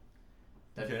FMT.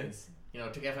 That means,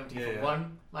 took FMT from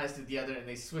one mice to the other, and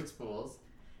they switched pools,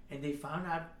 and they found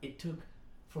out it took,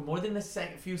 for more than a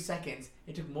few seconds,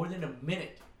 it took more than a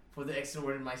minute for the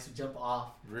extroverted mice to jump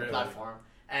off the platform,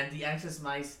 and the anxious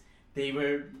mice, they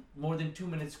were more than 2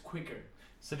 minutes quicker.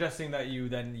 Suggesting that you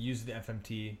then use the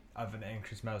FMT of an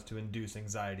anxious mouse to induce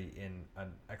anxiety in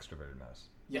an extroverted mouse.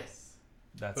 Yes.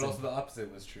 But also the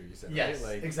opposite was true, you said, yes,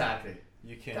 right? Like, exactly.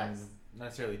 You can not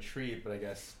necessarily treat, but I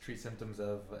guess treat symptoms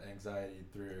of anxiety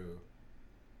through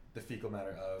the fecal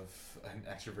matter of an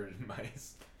extroverted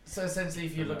mice. So essentially,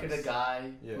 if you look at a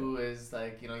guy Yeah. who is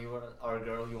like, you want or a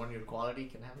girl, you want your quality,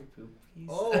 can have your poop, please.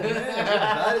 Oh man,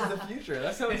 that is the future.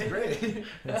 That sounds great.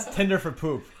 It's Tinder for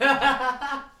poop.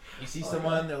 You see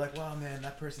someone, they're like, wow man,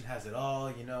 that person has it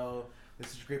all,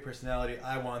 this is a great personality,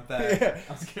 I want that. Yeah.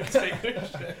 I was gonna take their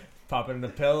shit. Pop it in the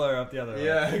pill or up the other way.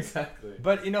 Yeah, exactly.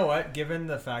 But you know what? Given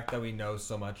the fact that we know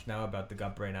so much now about the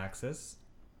gut-brain axis,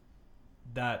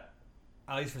 that,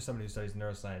 at least for somebody who studies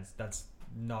neuroscience, that's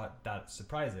not that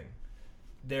surprising.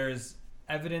 There's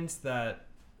evidence that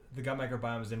the gut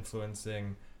microbiome is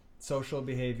influencing social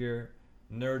behavior,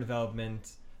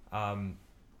 neurodevelopment,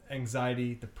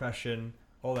 anxiety, depression,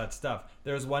 all that stuff.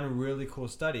 There was one really cool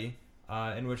study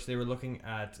in which they were looking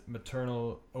at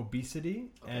maternal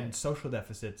obesity and social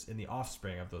deficits in the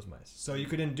offspring of those mice. So you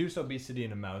could induce obesity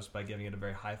in a mouse by giving it a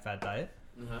very high-fat diet.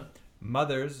 Uh-huh.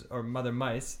 Mothers or mother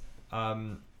mice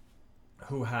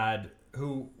who had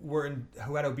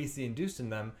obesity induced in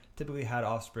them typically had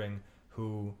offspring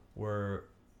who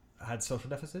had social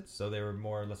deficits, so they were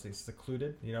more, let's say,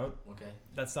 secluded. Okay.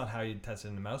 That's not how you test it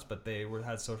in a mouse, but they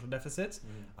had social deficits.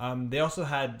 They also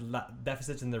had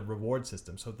deficits in the reward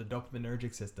system, so the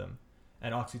dopaminergic system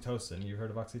and oxytocin. You've heard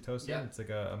of oxytocin? Yeah. It's like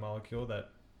a molecule that.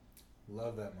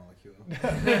 Love that molecule.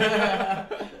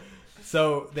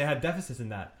 So they had deficits in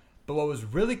that. But what was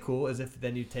really cool is if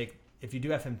you do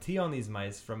FMT on these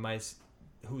mice from mice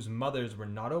whose mothers were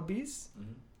not obese,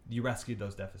 you rescued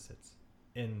those deficits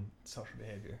in social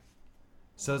behavior.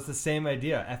 So it's the same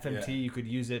idea. FMT, you could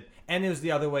use it, and it was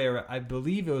the other way around. I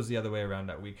believe it was the other way around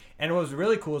that week. And what was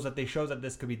really cool is that they showed that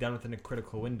this could be done within a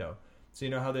critical window. So you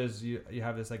know how you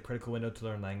have this like critical window to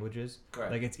learn languages?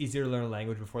 Correct. Like it's easier to learn a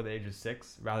language before the age of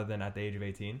 6 rather than at the age of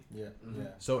 18. Yeah, Mhm. yeah.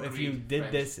 So if you Agreed. did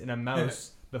French. this in a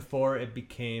mouse before it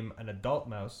became an adult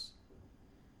mouse,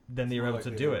 then they It's were more able to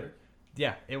likely do to it. work.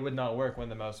 Yeah, it would not work when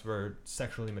the mouse were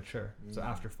sexually mature. So Mm.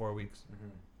 after 4 weeks.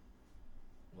 Mhm.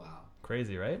 Wow.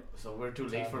 Crazy, right? So we're too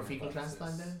late for Total fecal hypothesis.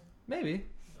 transplant then? Maybe.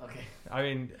 Okay. I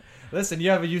mean, listen, you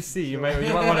have a UC. You might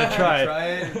want to try it. Try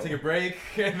it, take a break.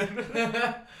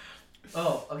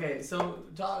 Oh, okay. So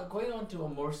going on to a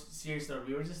more serious note,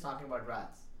 we were just talking about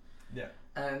rats. Yeah.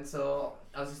 And so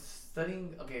I was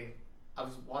studying. Okay, I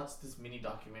watched this mini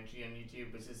documentary on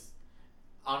YouTube, which is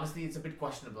honestly it's a bit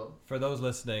questionable. For those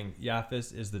listening,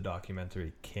 Yafis is the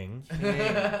documentary king.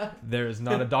 There is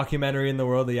not a documentary in the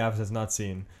world that Yafis has not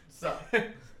seen.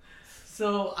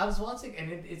 So I was watching,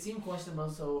 and it seemed questionable.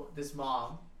 So this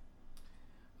mom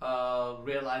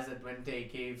realized that when they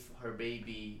gave her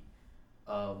baby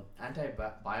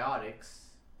antibiotics,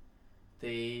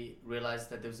 they realized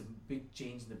that there was a big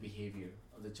change in the behavior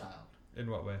of the child. In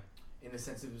what way? In the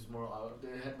sense, it was more.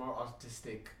 They had more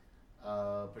autistic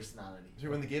personality. So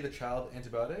when they gave the child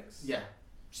antibiotics? Yeah,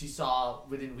 she saw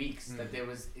within weeks that Mm. there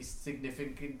was a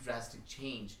significant, drastic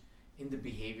change in the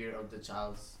behavior of the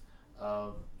child's,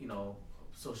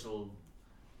 social,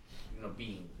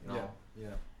 being.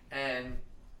 Yeah. And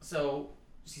so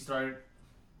she started.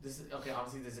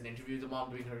 Obviously, there's an interview with the mom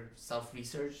doing her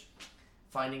self-research,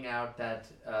 finding out that,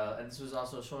 and this was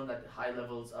also shown that high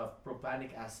levels of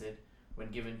propionic acid, when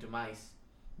given to mice,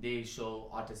 they show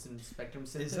autism spectrum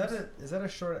symptoms. Is that a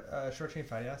short chain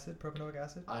fatty acid, propanoic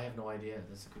acid? I have no idea.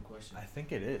 That's a good question. I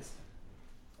think it is.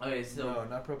 Okay, so No,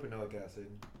 not propanoic acid.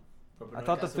 I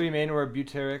thought the three main were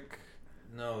butyric.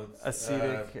 No, it's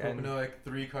Acetic and- propanoic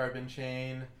 3-carbon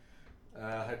chain,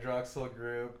 hydroxyl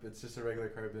group. It's just a regular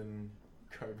carbon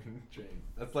chain.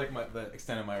 That's like the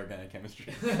extent of my organic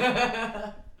chemistry.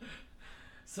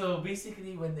 So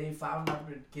basically, when they found out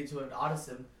that kids who had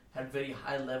autism had very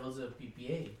high levels of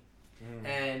PPA,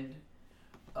 and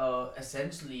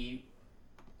essentially,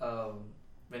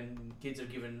 when kids are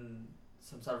given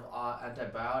some sort of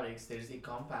antibiotics, there's a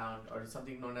compound or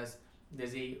something known as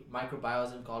there's a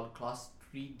microbiome called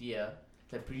Clostridia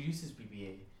that produces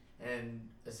PPA, and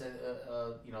there's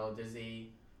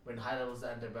when high levels of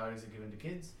antibiotics are given to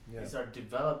kids, Yeah. they start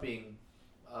developing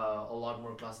a lot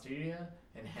more Clostridia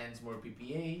and hence more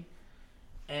PPA,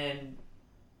 and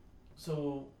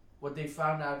so what they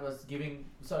found out was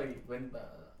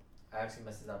I actually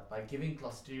messed it up. By giving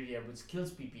Clostridia, which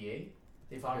kills PPA,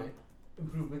 they found Okay.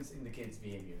 improvements in the kids'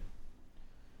 behavior.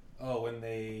 Oh, when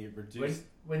they reduced.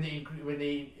 When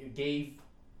they gave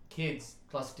kids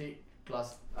Clostridia,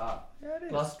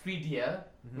 Mhm.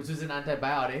 which is an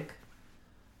antibiotic,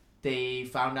 they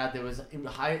found out there was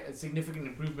a significant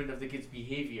improvement of the kids'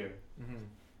 behavior Mhm.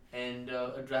 and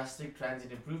a drastic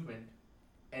transient improvement.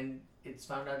 And it's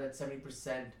found out that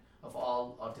 70% of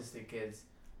all autistic kids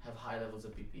have high levels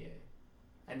of PPA.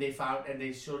 And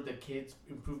they showed the kids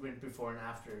improvement before and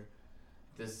after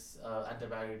this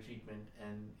antibiotic treatment,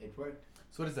 and it worked.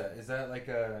 So what is that? Is that a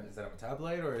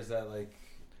metabolite, or is that like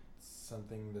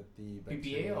something that the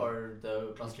PPA or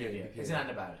the Clostridia? PPA. It's an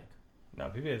antibiotic. No,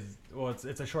 PPA is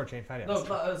it's a short chain fatty No,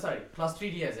 acid.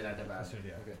 Clostridia is an antibiotic.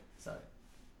 Clostridia. Okay. Sorry.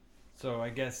 So I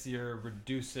guess you're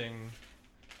reducing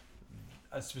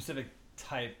a specific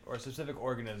type or a specific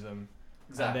organism,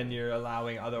 Exactly. and then you're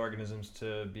allowing other organisms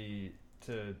to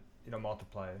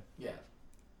multiply, Yeah.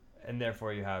 and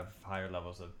therefore you have higher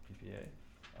levels of PPA.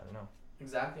 I don't know.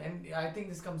 Exactly, and I think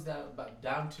this comes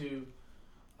down to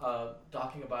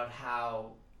talking about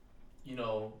how,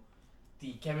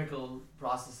 the chemical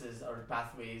processes or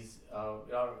pathways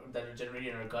that are generated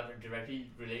in our gut are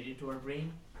directly related to our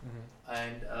brain, Mhm.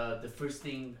 and the first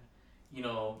thing,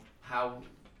 how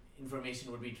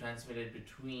information would be transmitted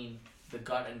between the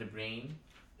gut and the brain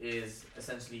is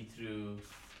essentially through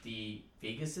the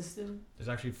vagus system. There's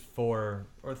actually 4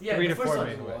 or Yeah, 3 the to first 4 one.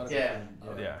 main There's a lot ways. of Yeah.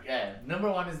 different- Yeah. Yeah,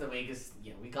 number one is the vagus.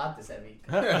 Yeah, we got this, Evie.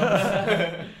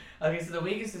 Okay, so the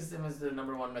vagus system is the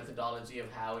number one methodology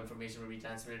of how information will be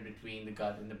transmitted between the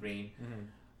gut and the brain. Mhm.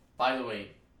 By the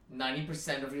way,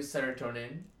 90% of your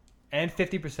serotonin And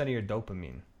 50% of your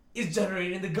dopamine. is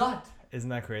generated in the gut. Isn't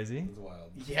that crazy? It's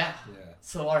wild. Yeah. Yeah.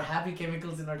 So our happy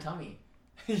chemicals in our tummy.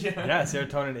 Yeah,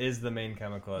 serotonin is the main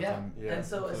chemical. That's Yeah. And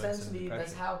so influence and essentially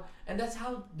that's depression.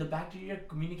 how the bacteria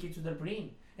communicates with our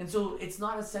brain. And so it's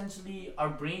not essentially our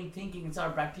brain thinking, it's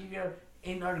our bacteria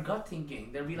in our gut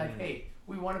thinking. They'll be like, hey,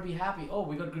 we want to be happy. Oh,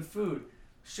 we got good food.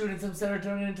 Shooting some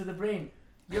serotonin into the brain.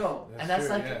 Yo. That's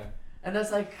true, And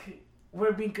that's like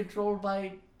we're being controlled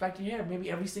by bacteria. Maybe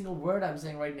every single word I'm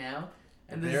saying right now.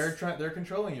 And they're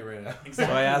controlling you right now. exactly.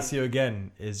 So I ask you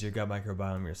again, is your gut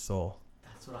microbiome your soul?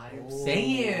 That's what I am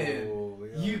saying.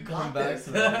 yeah. You got Come back this.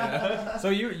 to that, yeah. So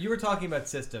you were talking about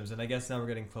systems, and I guess now we're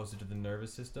getting closer to the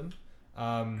nervous system.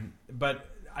 But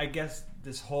I guess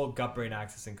this whole gut-brain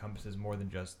axis encompasses more than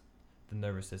just the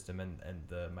nervous system and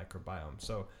the microbiome.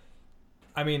 So,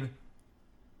 I mean,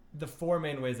 the 4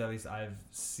 main ways, at least I've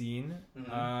seen,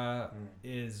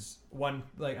 is one,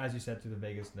 like as you said, through the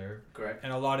vagus nerve. Correct.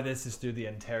 And a lot of this is through the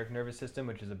enteric nervous system,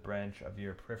 which is a branch of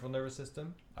your peripheral nervous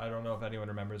system. I don't know if anyone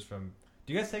remembers from...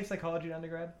 Do you guys take psychology in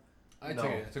undergrad? I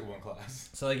No. took one class.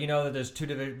 So, like, you know that there's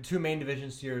two main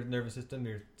divisions to your nervous system.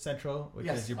 Your central, which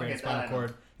Yes, is your brain, okay, spinal that I know.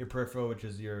 cord. Your peripheral, which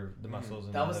is the muscles.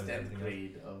 And That was everything 10th else.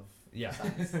 grade of Yeah.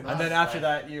 science. And then after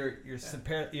that, your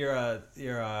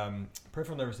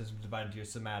peripheral nervous system is divided into your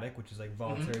somatic, which is like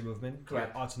voluntary movement.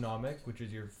 Correct. Your autonomic, which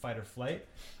is your fight or flight,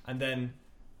 and then,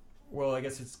 well, I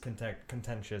guess it's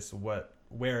contentious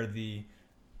where the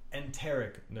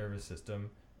enteric nervous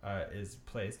system is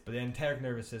placed. But the enteric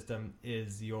nervous system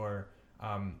is your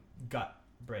gut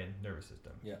brain nervous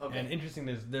system. Yeah. Okay. And interesting,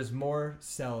 there's more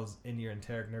cells in your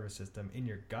enteric nervous system in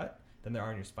your gut than there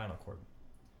are in your spinal cord.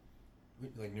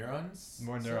 Like neurons?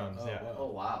 More neurons, Oh, yeah. wow. Oh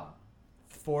wow.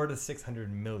 400 to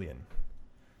 600 million,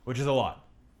 which is a lot.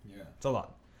 Yeah. It's a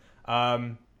lot.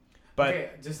 But okay,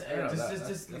 just I know that.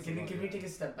 That's can a lot, we yeah. take a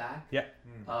step back? Yeah.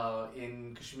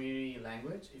 In Kashmiri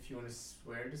language, if you want to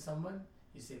swear to someone,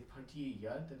 you say "Pati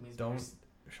yad." That means don't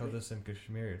show this in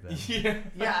Kashmir then. Yeah.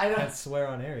 Yeah, I know. Can't swear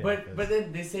on area. But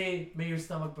then they say, "May your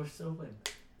stomach burst open."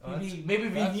 Oh, Maybe we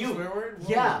That's a knew. swear word? Whoa.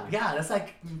 Yeah, that's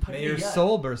like "Pati may your yad."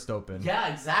 soul burst open.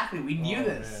 Yeah, exactly. We knew Oh,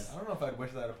 this. man. I don't know if I'd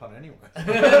wish that upon anyone.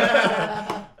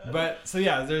 But so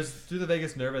yeah, there's through the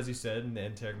vagus nerve, as you said, in the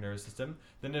enteric nervous system.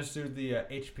 Then there's through the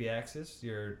HP axis,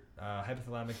 your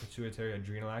hypothalamic pituitary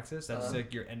adrenal axis. That's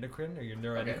like your endocrine or your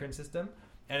neuroendocrine system.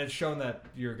 And it's shown that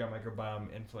your gut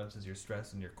microbiome influences your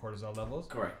stress and your cortisol levels.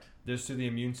 Correct. There's through the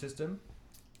immune system.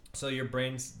 So your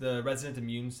brain's the resident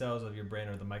immune cells of your brain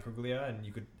are the microglia, and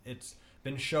it's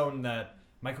been shown that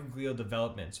microglial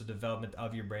development, so development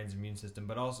of your brain's immune system,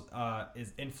 but also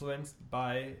is influenced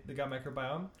by the gut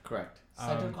microbiome. Correct.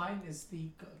 Cytokine is the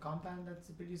compound that's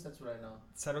produced. That's what I know.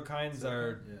 Cytokines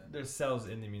there's cells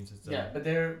in the immune system. Yeah, but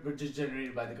they're just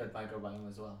generated by the gut microbiome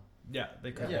as well. Yeah,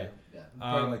 they could Yeah. be. Yeah.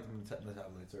 Part of like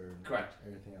metabolites or Correct.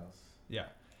 everything else. Yeah.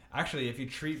 Actually, if you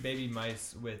treat baby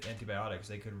mice with antibiotics,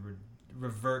 they could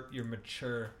revert your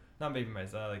not baby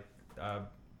mice,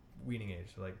 weaning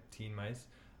age, so like teen mice.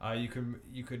 You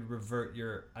could revert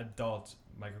your adult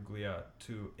microglia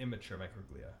to immature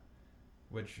microglia,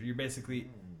 which you're basically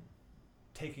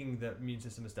taking the immune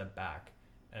system a step back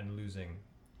and losing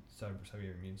some of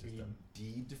your immune Are you system.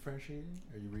 de-differentiating?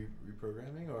 Are you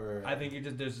reprogramming or? I think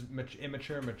there's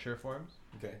immature and mature forms.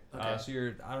 Okay. So I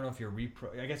don't know if you're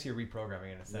I guess you're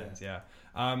reprogramming in a sense, yeah.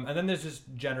 And then there's just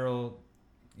general,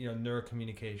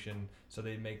 neurocommunication. So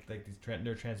they make like these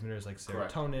neurotransmitters like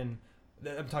serotonin.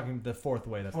 I'm talking the fourth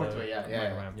way. That's Fourth way, yeah.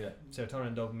 Serotonin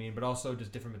and dopamine, but also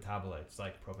just different metabolites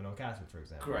like propionic acid, for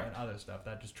example, Correct. and other stuff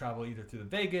that just travel either through the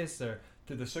vagus or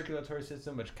through the circulatory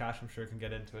system, which Cash I'm sure can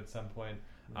get into at some point,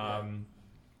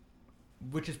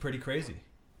 which is pretty crazy.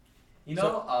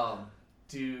 So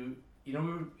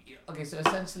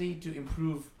essentially to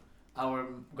improve our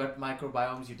gut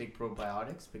microbiomes, you take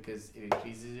probiotics because it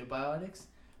increases your biotics.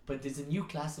 But there's a new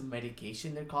class of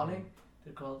medication they're calling.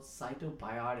 They're called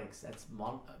cytobiotics. That's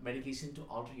medication to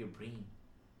alter your brain.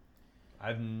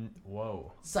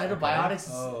 Whoa.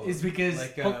 Cytobiotics is because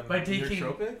by taking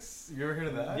nootropics. You ever heard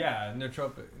of that? Yeah,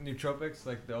 nootropics,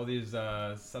 like all these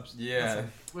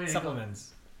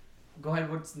supplements. Go ahead.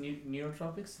 What's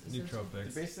nootropics? Nootropics.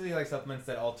 They're basically like supplements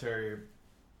that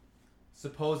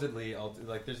supposedly alter.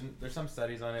 Like there's some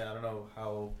studies on it. I don't know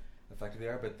how effective they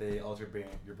are, but they alter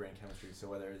your brain chemistry. So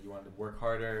whether you want to work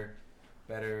harder,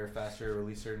 better, faster,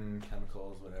 release certain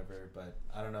chemicals, whatever. But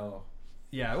I don't know.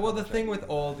 Yeah, well, the thing with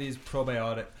all these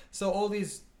so all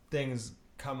these things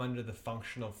come under the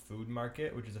functional food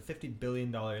market, which is a $50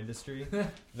 billion industry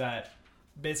that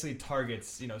basically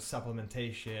targets,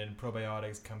 supplementation,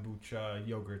 probiotics, kombucha,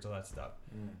 yogurts, all that stuff.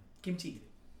 Kimchi.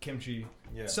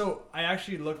 Yeah. So I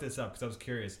actually looked this up because I was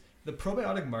curious. The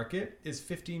probiotic market is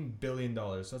 $15 billion,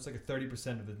 so it's like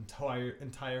 30% of the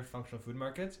entire functional food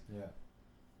market. Yeah.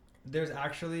 There's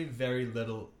actually very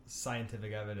little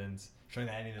scientific evidence showing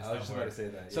that any of this stuff I was just about to say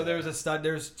that. So there was a study.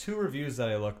 There's 2 reviews that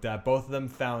I looked at. Both of them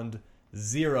found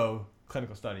 0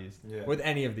 clinical studies with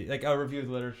any of these, like a review of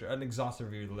the literature, an exhaustive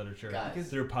review of the literature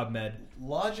through PubMed.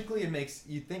 Logically,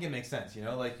 you'd think it makes sense.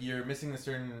 Like you're missing a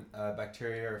certain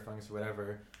bacteria or fungus or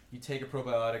whatever. You take a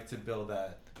probiotic to build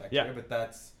that bacteria, but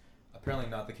that's apparently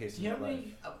not the case in real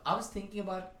life. I was thinking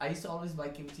about. I used to always buy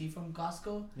kimchi from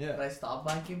Costco, but I stopped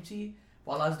buying kimchi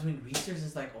while I was doing research.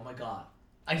 It's like, oh my god,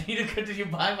 I need to continue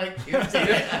buying my kimchi.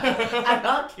 I'm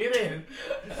not kidding.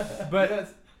 But I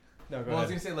was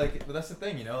gonna say but that's the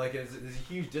thing, like there's a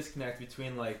huge disconnect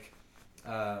between I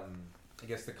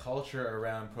guess the culture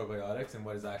around probiotics and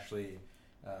what is actually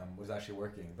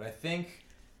working. But I think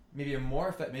maybe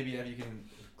maybe you can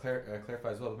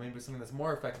clarify as well. But maybe something that's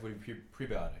more effective would be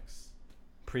prebiotics.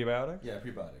 Prebiotics? Yeah,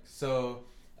 prebiotics. So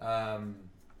I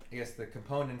guess the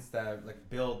components that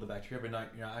build the bacteria, but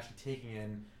you're not actually taking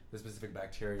in the specific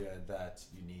bacteria that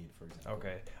you need, for example.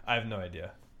 Okay, I have no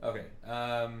idea. Okay.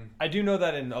 I do know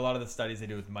that in a lot of the studies they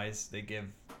do with mice, they give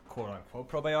quote unquote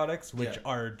probiotics, which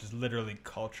are just literally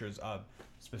cultures of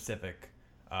specific,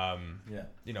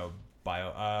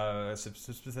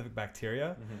 specific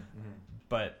bacteria.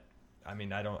 But you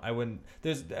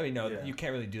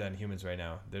can't really do that in humans right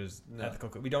now. There's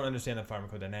ethical. We don't understand the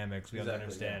pharmacodynamics. We don't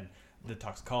understand the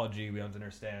toxicology. We don't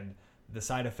understand the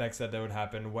side effects that would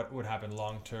happen. What would happen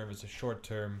long term versus short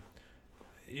term.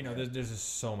 There's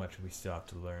just so much we still have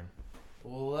to learn.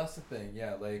 Well, that's the thing.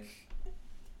 Yeah,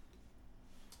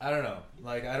 I don't know.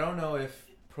 I don't know if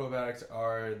probiotics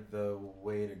are the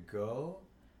way to go.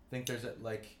 I think there's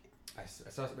I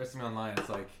saw something online. It's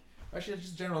actually it's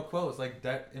just general quotes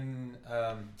that in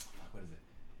what is it?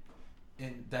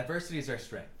 In diversity is our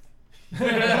strength.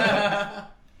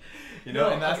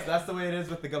 And that's the way it is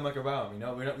with the gut microbiome.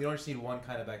 We don't just need one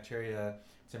kind of bacteria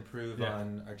to improve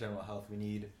on our general health. We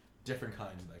need different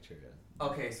kinds of bacteria.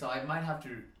 Okay, so I might have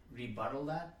to rebuttal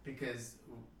that because.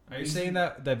 Are you saying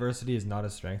that diversity is not a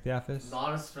strength, Yafis?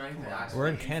 Not a strength. Actually, we're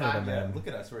in Canada, man. Look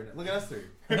at us. Look at us three.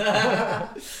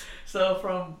 So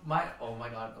from oh my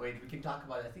god, wait, we can talk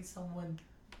about it. I think someone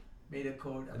made a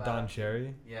quote about Don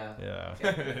Cherry. Yeah.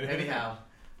 Okay. Anyhow,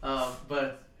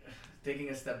 but taking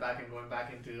a step back and going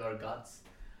back into our guts.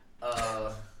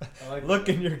 Look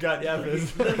in your gut,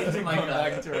 Yafis. Look into my gut.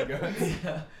 Back into our guts.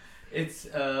 Yeah. It's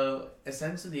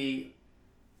essentially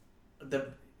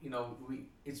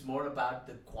it's more about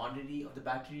the quantity of the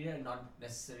bacteria and not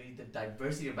necessarily the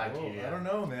diversity of bacteria. Whoa, I don't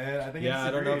know, man. I think Yeah,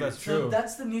 I don't know if that's So true.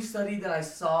 that's the new study that I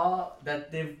saw,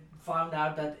 that they've found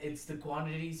out that it's the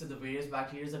quantities of the various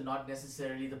bacteria and not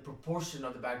necessarily the proportion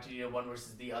of the bacteria one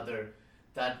versus the other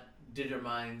that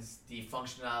determines the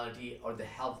functionality or the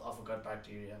health of a gut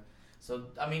bacteria. So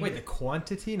I mean, Wait, the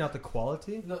quantity, not the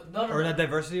quality, no, or the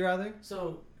diversity rather.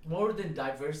 So more than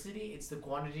diversity, it's the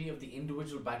quantity of the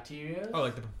individual bacteria. Oh,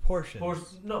 like the proportion.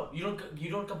 No, you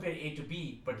don't compare A to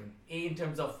B, but A in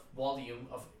terms of volume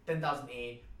of 10,000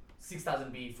 A,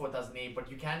 6,000 B, 4,000 A,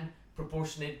 but you can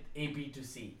proportionate A, B to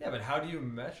C. Yeah, but how do you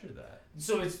measure that?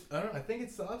 So it's I don't know. I think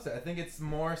it's the opposite. I think it's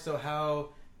more so how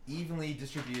evenly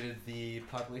distributed the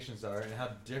populations are and how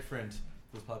different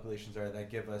those populations are that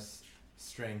give us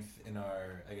strength in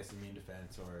our, I guess, immune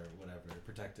defense or whatever,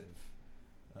 protective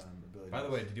abilities. By the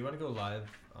way, did you want to go live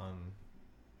on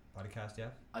podcast? Yeah.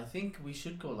 I think we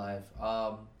should go live.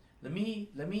 Let me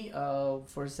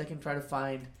for a second try to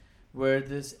find where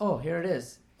this. Oh, here it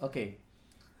is. Okay,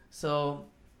 so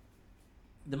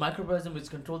the microorganisms which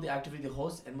control the activity of the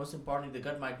host and most importantly the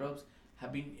gut microbes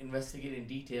have been investigated in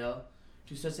detail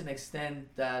to such an extent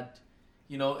that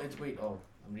it's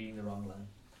I'm reading the wrong line.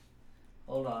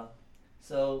 Hold on.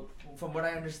 So from what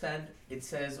I understand, it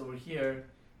says over here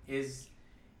is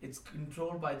it's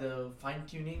controlled by the fine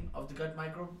tuning of the gut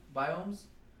microbiomes,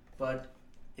 but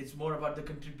it's more about the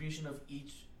contribution of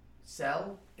each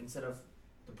cell instead of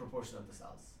the proportion of the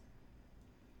cells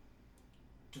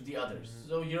to the others. Mhm.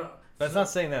 So But it's not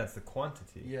saying that it's the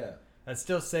quantity. Yeah. It's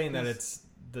still saying that it's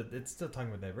still talking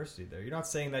about diversity there. You're not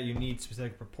saying that you need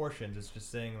specific proportions. It's just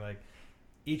saying like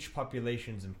each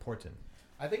population is important.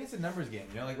 I think it's a numbers game.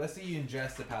 Like let's say you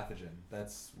ingest a pathogen.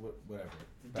 That's whatever.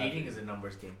 dating is a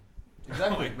numbers game.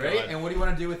 Exactly, Oh my right? God. And what do you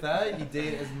want to do with that? You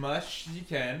date as much as you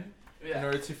can in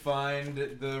order to find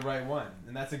the right one.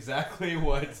 And that's exactly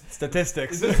what...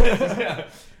 Statistics. yeah,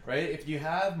 right? If you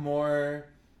have more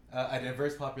a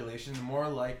diverse population, the more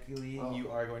likely you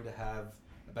are going to have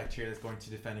a bacteria that's going to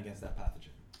defend against that pathogen.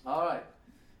 All right.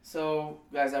 So,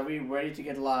 guys, are we ready to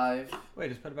get live? Wait,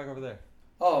 just put it back over there.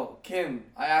 Oh, Kim,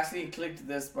 I actually clicked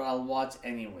this, but I'll watch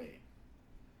anyway.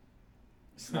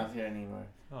 It's not here anymore.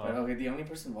 Oh. But okay, the only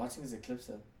person watching is Eclipse.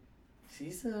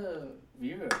 She's a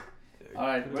viewer. All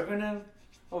right, we're gonna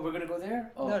go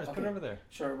there. Oh, no, just put it over there.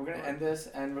 Sure, we're gonna end this,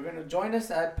 and we're gonna join us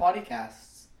at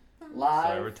Podcasts live.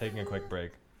 Sorry, we're taking a quick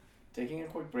break. Taking a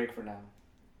quick break for now.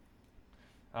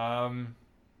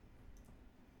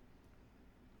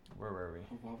 Where were we?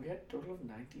 Oh, wow, we had a total of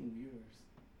 19 viewers.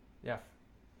 Yeah.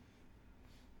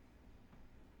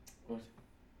 What?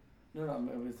 No,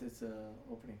 it's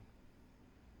opening.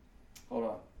 Hold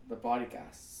on, the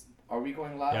Podcasts. Are we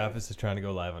going live? Yeah, Office is trying to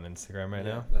go live on Instagram right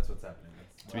now. That's what's happening.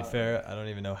 To be fair, I don't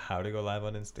even know how to go live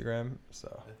on Instagram,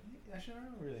 so. Actually, I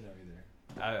don't really know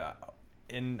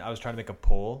either. I was trying to make a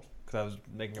poll because I was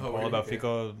making a Oh, poll really? about Okay.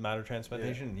 fecal matter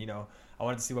transplantation. I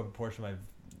wanted to see what proportion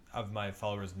of my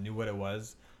followers knew what it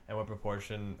was and what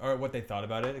proportion or what they thought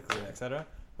about it, Yeah. etc.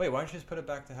 Wait, why don't you just put it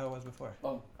back to how it was before?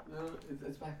 Oh, no,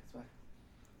 it's back. It's back.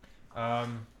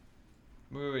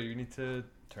 Wait, you need to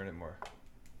turn it more.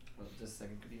 Just a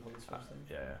second. Could you hold this for a second?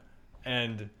 Yeah.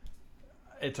 And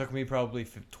it took me probably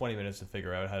 20 minutes to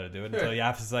figure out how to do it until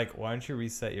Yaps is like, why don't you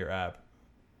reset your app?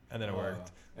 And then it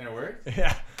worked. And it worked?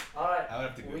 Yeah. All right. I would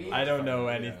have to Google it. I don't know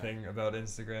Yeah. anything about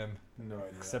Instagram No idea.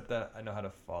 except that I know how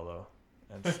to follow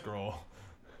and scroll.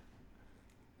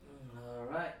 All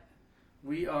right.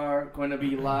 We are going to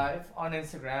be live on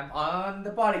Instagram on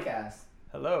the podcast.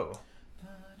 Hello.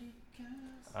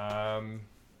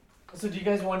 So do you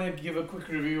guys want to give a quick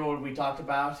review of what we talked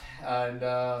about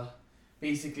and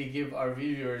basically give our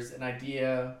viewers an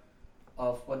idea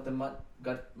of what the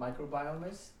gut microbiome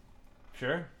is?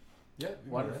 Sure. Yeah. we can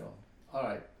do Wonderful. All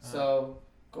right. So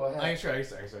go that. ahead. Sure.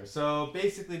 So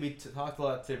basically, we talked a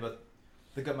lot today about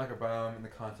the gut microbiome in the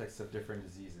context of different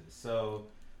diseases. So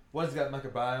what is the gut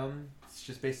microbiome? It's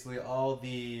just basically all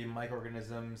the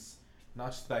microorganisms,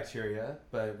 not just bacteria,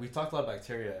 but we talked a lot about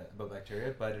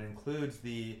bacteria, but it includes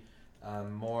the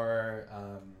more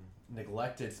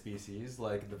neglected species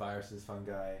like the viruses,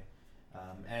 fungi,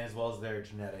 and as well as their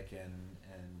genetic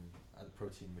and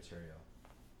protein material.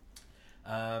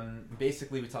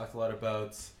 Basically, we talked a lot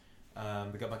about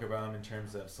the gut microbiome in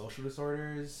terms of social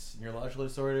disorders, neurological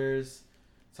disorders.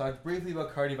 Talked briefly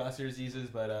about cardiovascular diseases,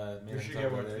 but maybe We should talk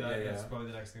get about more to it. that. Yeah, That's yeah. probably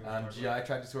the next thing we'll talk GI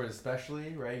tract disorders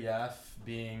especially, right? YAF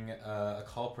being a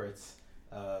culprit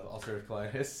of ulcerative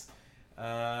colitis.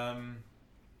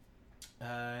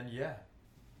 And yeah,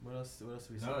 what else do we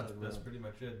No, talk that's about? pretty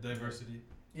much it. Diversity.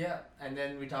 Yeah, and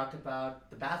then we talked about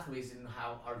the pathways and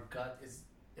how our gut is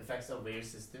affects our various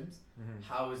systems. Mhm.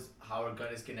 How our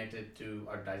gut is connected to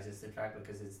our digestive tract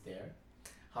because it's there.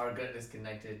 How our gut is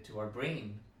connected to our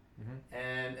brain, Mhm.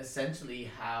 and essentially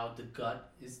how the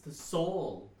gut is the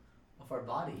soul of our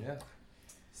body. Yeah.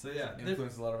 So yeah,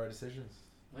 Influence a lot of our decisions.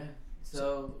 Yeah.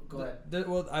 So go ahead.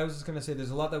 Well, I was just gonna say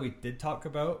there's a lot that we did talk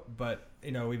about, but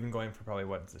you know we've been going for probably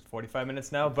 45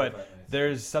 minutes now. But 45 minutes.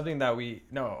 there's something that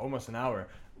almost an hour.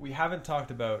 We haven't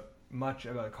talked about much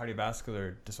about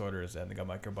cardiovascular disorders and the gut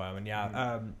microbiome.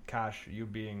 And Cash, you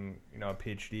being a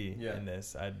PhD Yeah. in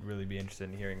this, I'd really be interested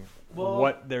in hearing Well-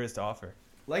 what there is to offer.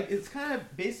 Like, it's kind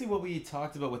of basically what we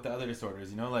talked about with the other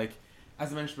disorders, like,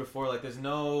 as I mentioned before, like, there's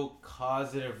no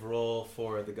causative role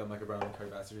for the gut microbiome and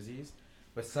cardiovascular disease,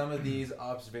 but some of these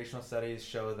observational studies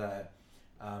show that,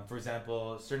 for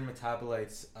example, certain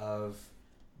metabolites of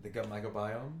the gut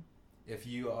microbiome, if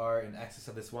you are in excess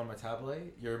of this one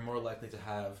metabolite, you're more likely to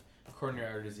have coronary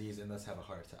artery disease and thus have a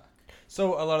heart attack.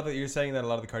 So you're saying that a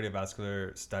lot of the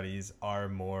cardiovascular studies are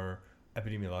more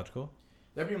epidemiological?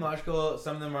 They're epidemiological.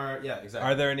 Some of them are, yeah, exactly.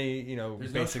 Are there any,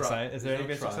 There's basic no science? Is there there's any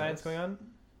no basic science trials. going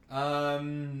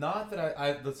on? Not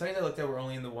that the studies I looked at were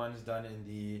only in the ones done in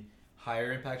the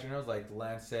higher impact journals like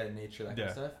Lancet, Nature, that kind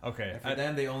of stuff. Okay. And for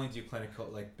them, they only do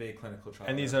big clinical trials.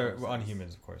 And these are on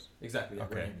humans, of course. Exactly. Yeah,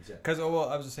 Okay. on humans, yeah. Because I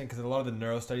was just saying because a lot of the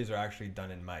neuro studies are actually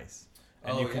done in mice,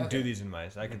 and you can do these in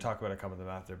mice. I can talk about a couple of them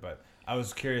after, but I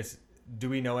was curious. Do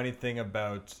we know anything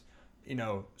about,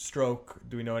 stroke?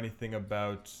 Do we know anything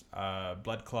about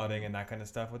blood clotting and that kind of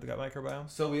stuff with the gut microbiome?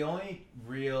 So the only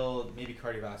real maybe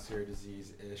cardiovascular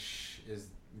disease-ish is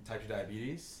type 2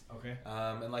 diabetes. Okay.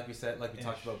 And like we said, like we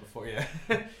talked Ish. about before, yeah,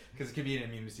 because it could be an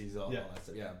immune disease, all that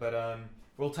stuff, yeah.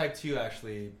 But type 2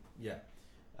 actually, yeah.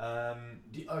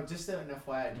 Just an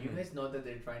FYI, do you Mhm. guys know that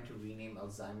they're trying to rename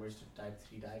Alzheimer's to type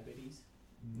 3 diabetes?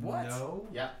 What? No.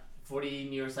 Yeah, 40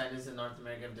 neuroscientists in North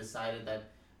America have decided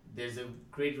that there's a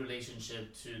great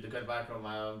relationship to the gut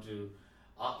microbiome to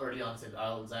early onset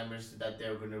Alzheimer's, that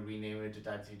they're going to rename it to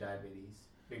type 3 diabetes.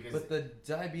 Because But the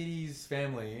diabetes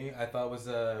family, I thought, was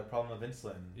a problem of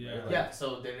insulin. Yeah. right? Like- yeah,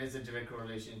 so there is a direct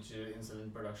correlation to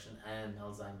insulin production and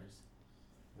Alzheimer's.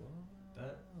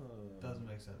 That doesn't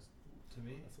make sense to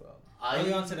me. That's wild.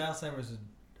 Early onset Alzheimer's is.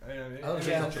 yeah, It's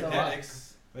so-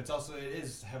 genetics, but it's also it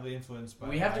is heavily influenced by.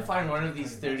 We have to find one of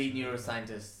these 30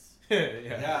 neuroscientists. yeah.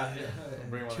 Yeah.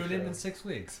 Bring 'em on the Tune in show. in 6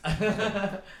 weeks.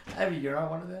 Abby, you're not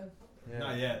one of them? Yeah.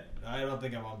 Not yet. I don't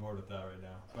think I'm on board with that right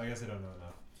now. But I guess I don't know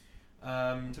enough.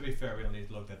 To be fair, we only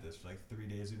looked at this for like 3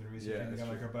 days. We've been researching the that's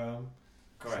gut true. microbiome.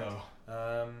 Correct.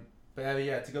 So, but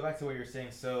yeah, to go back to what you were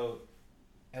saying, so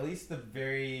at least the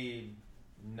very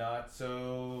not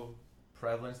so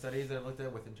prevalent studies that I've looked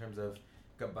at with in terms of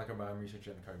gut microbiome research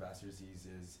and cardiovascular disease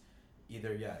is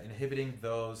either inhibiting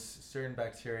those certain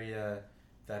bacteria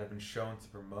that have been shown to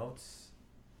promote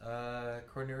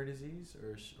coronary disease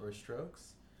or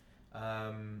strokes.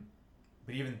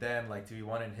 But even then, like, do we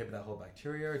want to inhibit that whole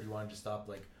bacteria, or do you want to just stop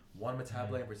like one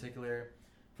metabolite in particular?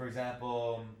 For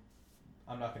example,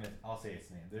 I'll say its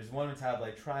name. There's one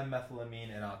metabolite,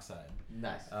 trimethylamine N oxide,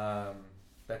 Nice.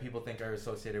 that people think are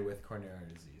associated with coronary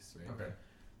artery disease, right? Okay.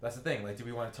 That's the thing. Like, do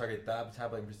we want to target that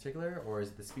metabolite in particular, or is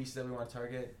it the species that we want to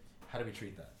target? How do we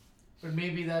treat that? But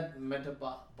maybe that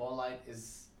metabolite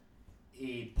is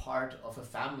a part of a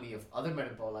family of other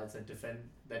metabolites that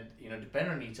depend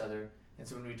on each other. And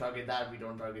so when we target that, we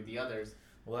don't target the others.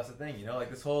 Well, that's the thing. Like,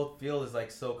 this whole field is like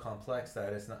so complex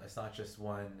that it's not just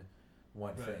one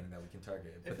Right. thing that we can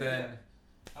target. If But then,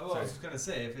 I was just gonna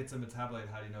say, if it's a metabolite,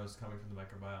 how do you know it's coming from the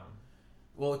microbiome?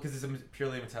 well, because it's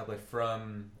purely a metabolite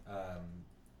from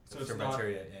So it's certain not-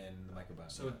 bacteria in the microbiome.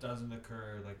 So it doesn't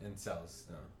occur like. in cells.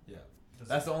 No. Yeah. Does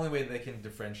That's it, the only way they can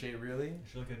differentiate, really. you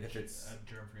should look at if it's-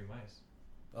 germ-free mice.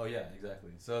 Oh yeah,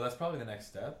 exactly. So that's probably the next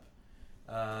step.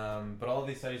 But all of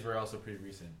these studies were also pretty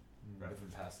recent, Right. within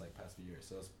the past few years.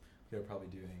 So they're probably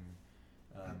doing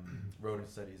rodent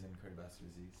studies in cardiovascular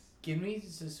disease. Can we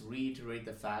just reiterate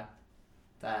the fact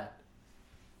that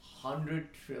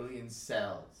 100 trillion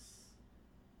cells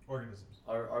Organisms.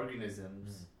 or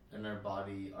organisms in our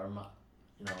body are,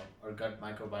 our gut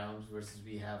microbiomes versus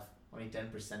we have only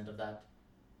 10% of that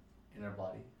in our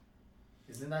body?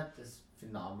 Isn't that just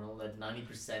phenomenal that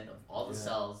 90% of all the Yeah.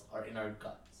 cells are in our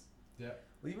guts?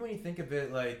 Well, even when you think of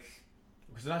it, like,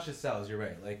 it's not just cells. You're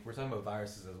right. Like, we're talking about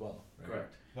viruses as well. Right?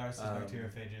 Correct. Viruses, Um,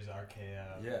 bacteriophages,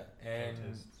 archaea, Yeah, and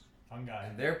protists, fungi.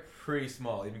 they're pretty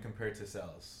small even compared to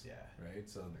cells. Yeah. Right.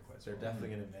 So They're quite they're small.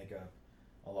 definitely going to make up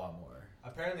a lot more.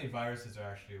 Apparently, viruses are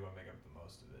actually what make up the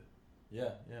most of it.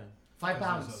 Yeah. Yeah. 5 Those are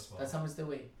pounds. so small. That's how much they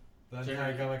weigh. The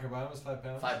Generally- entire gut microbiome is 5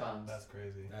 pounds. 5 pounds. That's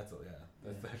crazy. That's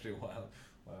actually wild.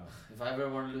 Wow. If I ever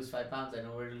want to lose 5 pounds, I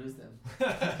know where to lose them.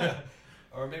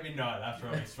 Or maybe not after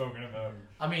what we've spoken about.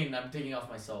 I mean, I'm taking off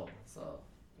my soul, so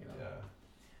you know.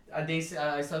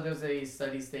 Yeah. I saw there was a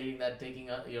study stating that taking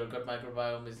your gut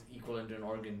microbiome is equivalent to an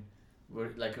organ,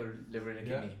 like a liver and a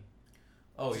Yeah. kidney.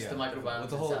 Oh Just yeah. the microbiome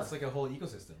It's a whole. itself. It's like a whole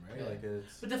ecosystem, right? Yeah. Like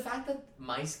it's. But the fact that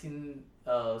mice can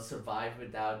survive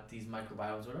without these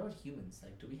microbiomes, what about humans?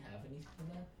 Like, do we have anything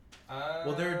like that?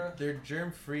 Well, they're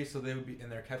germ free, so they would be, and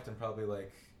they're kept in probably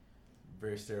like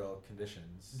very sterile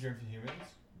conditions. germ-free humans.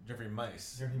 Germ-free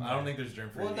mice. Germ-free I don't mice. think there's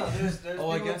germ-free. Well, no, there's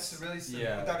Oh, I people guess- with really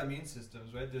yeah. without immune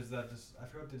systems, right? There's that. I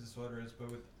forget what the disorder is, but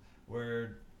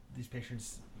where these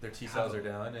patients. Their T cells are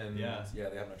down, and Yeah. they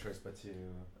have no choice but to.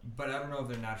 But I don't know if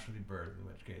they're naturally birthed, in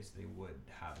which case they would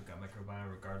have a gut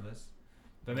microbiome regardless.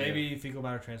 But Yeah. maybe fecal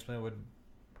matter transplant would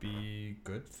be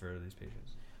good for these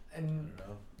patients. I And don't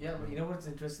know. yeah, but you know what's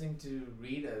interesting to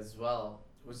read as well,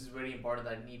 which is very important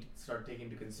that I need to start taking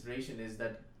into consideration, is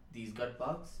that these gut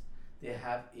bugs, they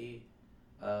have a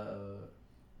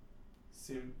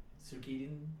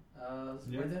circadian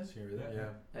rhythm, Sure, Yeah.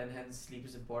 yeah. and hence sleep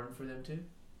is important for them too.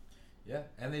 Yeah,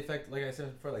 and they affect, like I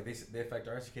said before, like they affect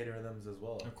our circadian rhythms as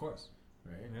well, Of course.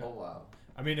 right? Yeah. Oh wow!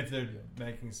 I mean, if they're Yeah.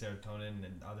 making serotonin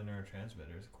and other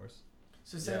neurotransmitters, of course.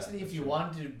 So essentially, if that's you true.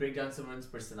 want to break down someone's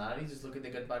personality, just look at the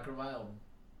gut microbiome.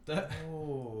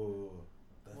 Oh,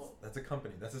 Well- that's a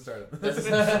company. That's a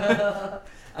startup.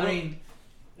 I mean,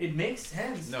 it makes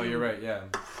sense. No, to- you're right. Yeah.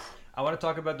 I want to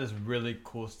talk about this really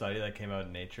cool study that came out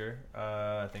in Nature,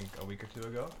 I think a week or two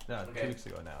ago. No, Okay. 2 weeks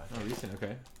ago now. I think. Oh, recent.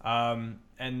 Okay.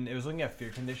 And it was looking at fear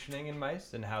conditioning in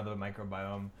mice and how the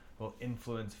microbiome will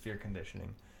influence fear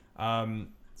conditioning.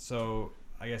 So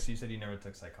I guess you said you never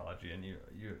took psychology, and you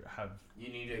have. You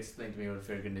need to explain to me what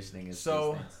fear conditioning is.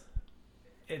 So- these things.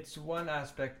 It's one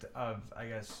aspect of, I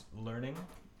guess, learning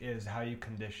is how you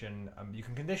condition. You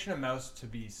can condition a mouse to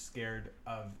be scared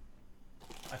of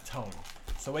a tone.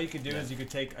 So what you could do is you could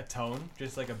take a tone,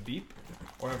 just like a beep,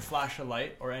 or a flash of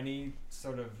light, or any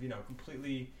sort of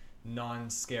completely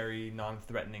non-scary,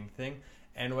 non-threatening thing.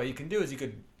 And what you can do is you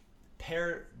could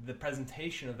pair the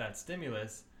presentation of that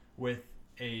stimulus with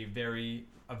a very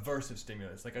aversive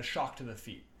stimulus, like a shock to the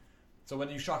feet. So when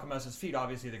you shock a mouse's feet,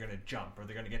 obviously they're going to jump or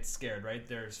they're going to get scared, right?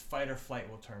 There's fight or flight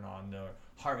will turn on, their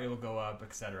heart rate will go up,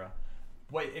 etc.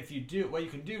 What you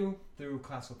can do through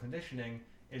classical conditioning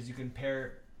is you can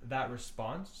pair that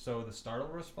response, so the startle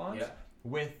response, Yeah.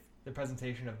 with the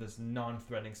presentation of this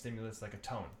non-threatening stimulus like a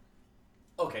tone.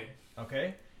 Okay.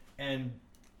 Okay? And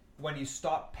when you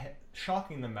stop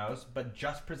shocking the mouse but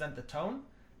just present the tone,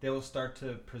 they will start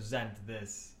to present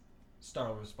this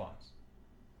startle response.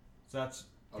 So that's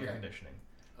fear Okay. conditioning.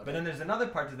 Okay. But then there's another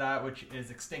part to that, which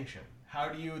is extinction. How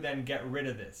do you then get rid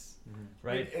of this,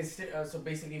 right? So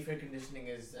basically, fear conditioning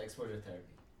is exposure therapy.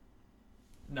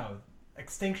 No,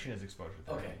 extinction is exposure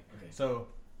therapy. Okay. Okay. So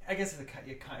I guess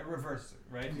you kind of reverse it,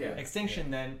 right? Yeah. Extinction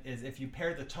then is if you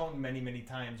pair the tone many, many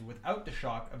times without the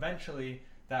shock, eventually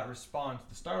that response,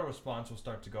 the startle response, will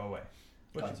start to go away,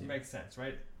 which Got you. makes sense,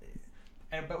 right?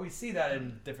 But we see that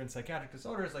in different psychiatric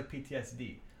disorders like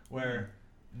PTSD, where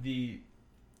the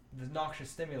noxious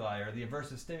stimuli or the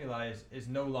aversive stimuli is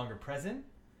no longer present,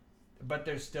 but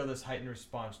there's still this heightened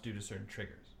response due to certain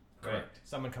triggers. Right? Correct.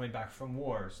 Someone coming back from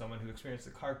war, someone who experienced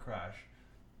a car crash,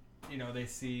 they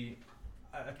see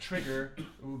a trigger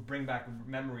will bring back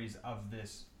memories of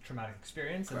this traumatic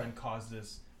experience and then cause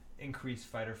this increased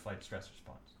fight or flight stress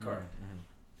response. Correct.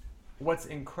 What's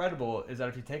incredible is that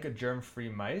if you take a germ-free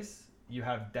mice, you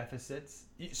have deficits.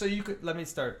 So you could, let me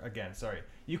start again, sorry.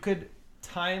 You could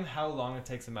time how long it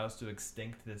takes a mouse to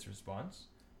extinct this response.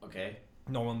 Okay.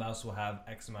 Normal mouse will have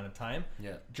X amount of time.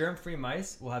 Yeah. Germ-free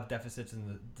mice will have deficits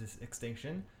in this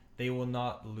extinction. They will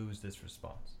not lose this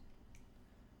response.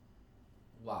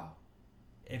 Wow.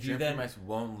 If you Germ-free then, mice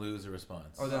won't lose a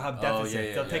response. or they'll have Oh, deficits. yeah,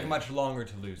 yeah, They'll yeah. take much longer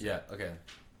to lose it, Yeah. Okay.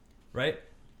 right?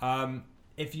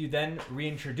 If you then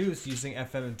reintroduce using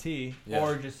FMT Yeah.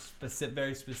 or just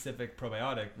very specific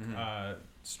probiotic Mhm.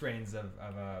 strains of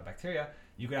bacteria,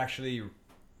 you could actually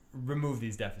remove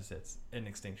these deficits in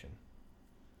extinction.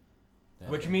 Yeah.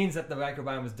 Which means that the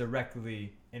microbiome is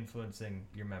directly influencing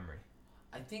your memory.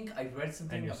 I think I read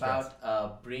something And your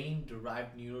about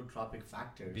brain-derived neurotropic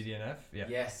factors. BDNF, yeah.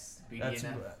 Yes,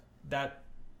 BDNF. That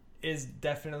is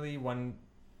definitely one.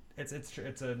 It's a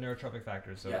neurotropic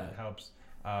factor, so Yeah. it helps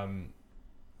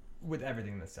with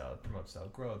everything in the cell. It promotes cell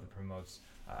growth. It promotes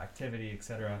activity,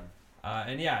 etc.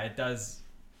 And yeah, it does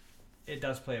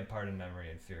play a part in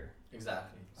memory and fear.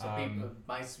 Exactly. So Um,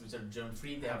 mice which are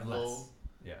germ-free, they have less. low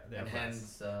Yeah, they have and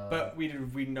less. hence. But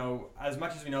we know as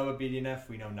much as we know about BDNF,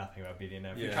 we know nothing about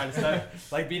BDNF. Yeah. We try to study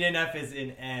like BDNF is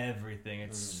in everything.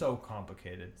 It's so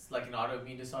complicated. it's like in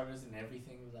autoimmune disorders and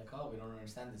everything. Like, oh, we don't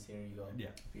understand this. Here you go. Yeah,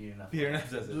 Fear enough. Peter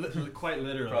Neff does it. quite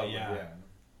literally. Probably, yeah.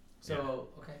 So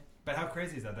okay. But how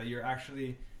crazy is that? That you're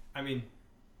actually, I mean,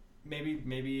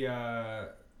 maybe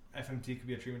FMT could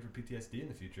be a treatment for PTSD in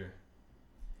the future,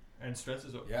 and stress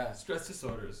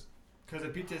disorders, because the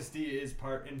PTSD is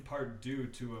in part due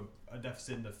to a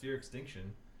deficit in the fear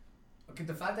extinction. Okay,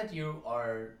 the fact that you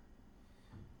are,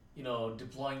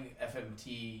 deploying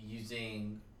FMT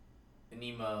using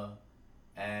enema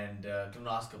and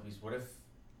colonoscopies, what if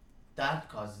that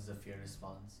causes a fear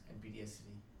response and PTSD?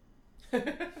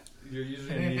 You're usually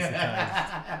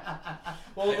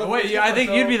anesthetized. Wait, I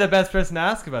think you'd be the best person to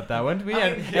ask about that, wouldn't we?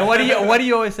 And what do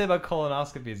you always say about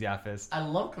colonoscopies, Yafis? I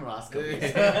love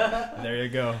colonoscopies. There you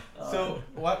go. So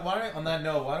why don't, on that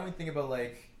note, why don't we think about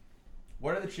like,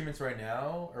 what are the treatments right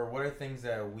now, or what are things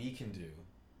that we can do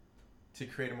to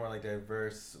create a more like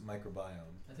diverse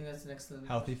microbiome? I think that's an excellent.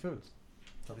 Healthy foods.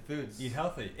 Healthy foods. Eat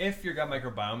healthy. If your gut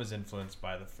microbiome is influenced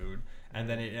by the food, and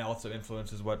then it also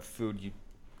influences what food you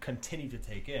continue to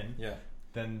take in, Yeah.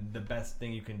 then the best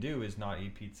thing you can do is not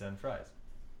eat pizza and fries.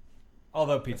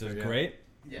 Although pizza is Yeah. great,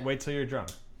 Yeah. wait till you're drunk.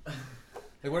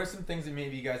 Like, what are some things that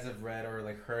maybe you guys have read or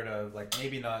like heard of, like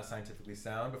maybe not scientifically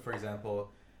sound, but for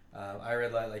example, I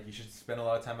read like you should spend a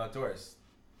lot of time outdoors,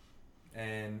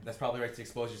 and that's probably right to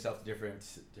expose yourself to different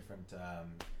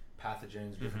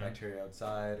pathogens, different bacteria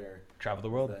outside, or Travel the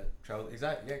world. travel.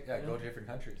 Exactly. Yeah. Go to different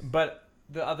countries. But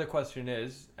the other question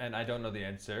is, and I don't know the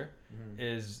answer,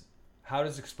 is how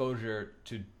does exposure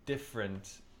to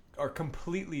different or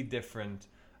completely different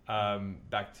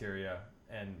bacteria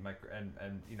and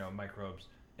microbes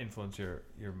influence your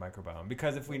microbiome?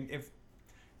 Because if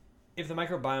the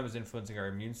microbiome is influencing our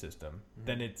immune system,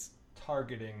 then it's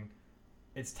telling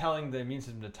the immune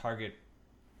system to target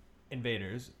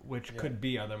invaders, which could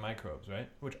be other microbes, right?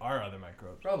 Which are other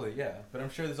microbes. Probably, yeah. But I'm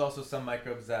sure there's also some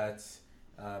microbes that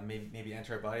maybe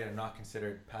enter our body and are not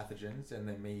considered pathogens, and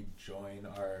then may join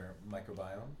our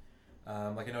microbiome.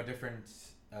 Like I know different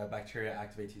bacteria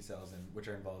activate T cells, which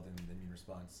are involved in the immune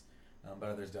response, but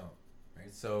others don't.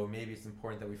 Right. So maybe it's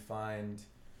important that we find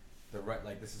the right.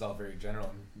 Like this is all very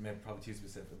general and probably too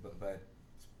specific, but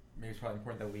maybe it's probably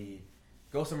important that we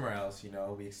go somewhere else.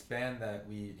 We expand that,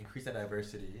 we increase that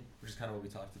diversity, which is kind of what we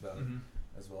talked about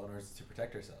as well, in order to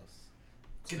protect ourselves.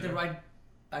 Get the right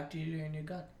bacteria in your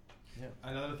gut. Yeah.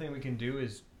 Another thing we can do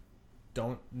is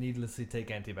don't needlessly take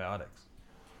antibiotics.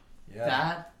 Yeah.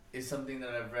 That is something that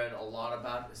I've read a lot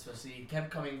about, especially it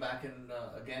kept coming back, and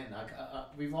again,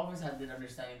 we've always had the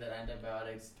understanding that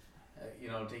antibiotics,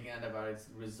 taking antibiotics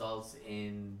results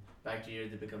in bacteria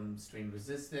that become strain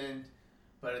resistant,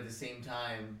 but at the same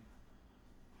time,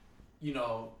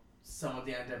 some of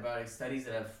the antibiotic studies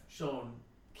that have shown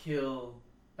kill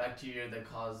bacteria that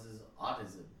causes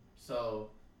autism. So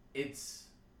it's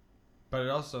But it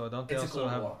also a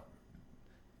Cold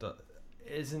War.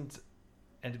 Isn't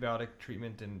antibiotic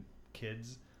treatment in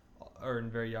kids or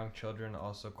in very young children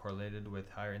also correlated with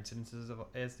higher incidences of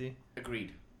ASD?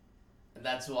 Agreed. And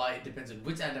that's why it depends on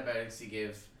which antibiotics you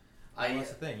give. That's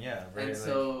the thing, yeah. Right, And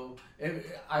so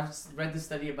I've read the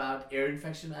study about ear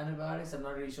infection antibiotics. I'm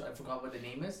not really sure. I forgot what the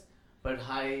name is. But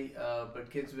but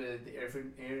kids with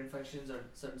ear infections or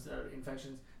certain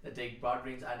infections that take broad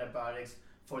range antibiotics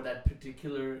for that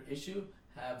particular issue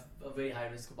have a very high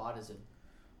risk of autism.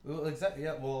 Well, exactly.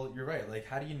 Yeah. Well, you're right. Like,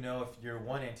 how do you know if your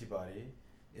one antibody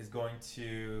is going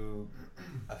to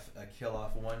kill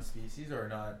off one species or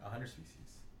not 100 species?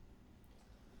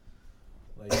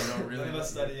 Like, you don't really. Let's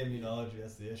study immunology.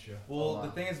 That's the issue. Well, the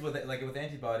thing is with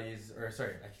antibodies, or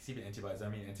sorry, I keep saying antibodies. I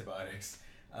mean antibiotics.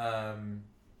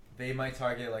 They might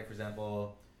target, like for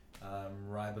example,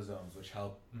 ribosomes, which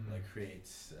help like create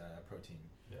protein,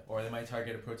 or they might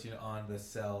target a protein on the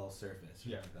cell surface,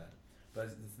 like that.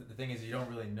 But the thing is, you don't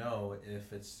really know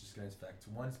if it's just going to affect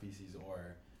one species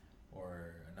or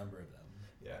a number of them.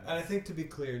 Yeah, and I think to be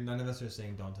clear, none of us are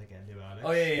saying don't take antibiotics.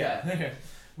 Oh yeah.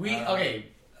 We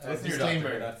That's your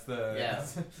disclaimer. doctor.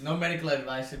 That's the No medical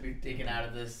advice should be taken out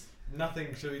of this.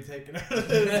 Nothing should be taken out of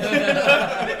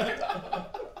this.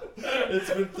 It's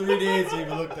been 3 days we've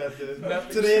looked at this.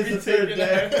 Today is the 3rd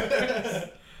day.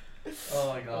 Oh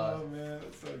my god. Oh man,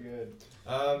 that's so good.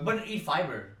 But eat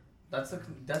fiber. That's a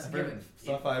given.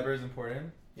 Some fiber is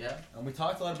important. Yeah. We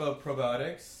talked a lot about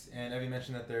probiotics, and Evie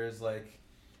mentioned that there's like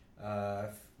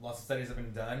lots of studies have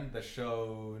been done that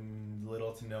show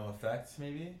little to no effect,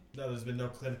 maybe. No, there's been no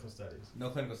clinical studies. No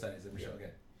clinical studies that we show.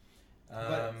 Okay.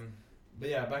 But But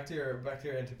yeah, back to your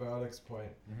antibiotics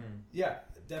point. Mm-hmm. Yeah,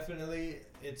 definitely.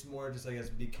 It's more just, I guess,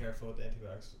 be careful with the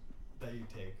antibiotics that you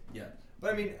take. Yeah.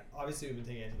 But I mean, obviously, we've been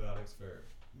taking antibiotics for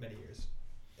many years,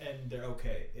 and they're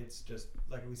okay. It's just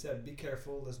like we said, be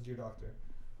careful. Listen to your doctor.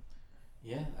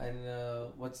 Yeah,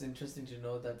 and what's interesting to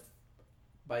know that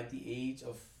by the age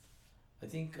of, I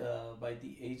think by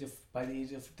the age of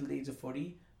till the age of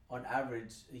 40, on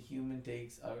average, a human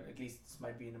takes, or at least this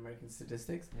might be in American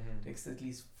statistics, Mm-hmm. takes at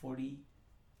least 40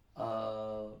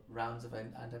 rounds of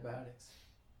antibiotics.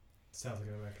 Sounds like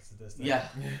an American statistic. Yeah,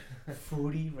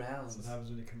 40 rounds. That's what happens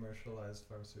when you commercialize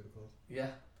pharmaceuticals.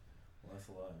 Yeah. Well, that's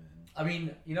a lot, man. I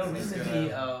mean, you know, It's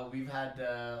recently we've had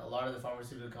a lot of the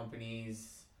pharmaceutical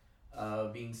companies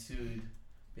being sued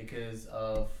because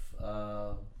of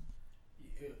the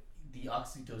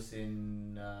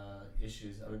oxytocin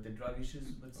issues, or the drug issues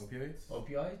with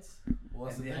opioids. Well,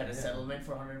 that's And the they had a thing, yeah. settlement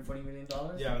for $140 million.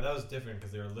 Yeah, but that was different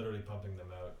because they were literally pumping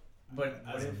them out But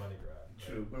as what a if, money grab.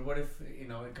 true, but what if, you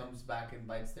know, it comes back and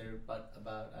bites their butt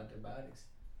about antibiotics?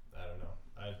 I don't know.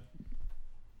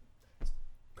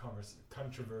 It's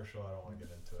controversial. I don't want to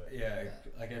get into it. Yeah,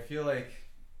 like I feel like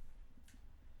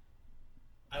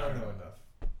I don't know enough.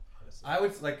 Honestly. I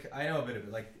would I know a bit of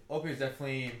it. Like opioids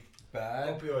definitely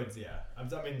bad. Opioids, yeah. I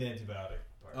mean the antibiotic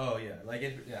part. Oh yeah, like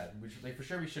for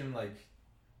sure we shouldn't like.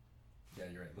 Yeah,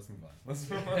 you're right. Let's move on. Let's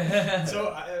move on. So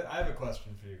I have a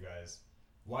question for you guys.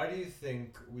 Why do you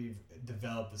think we've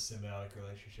developed a symbiotic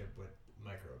relationship with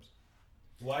microbes?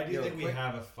 Why do you think we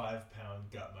have a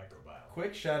 5-pound gut microbiome?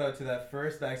 Quick shout out to that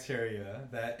first bacteria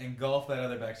that engulfed that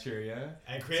other bacteria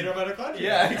And create our mitochondria.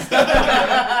 Yeah, exactly.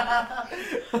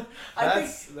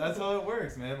 that's how it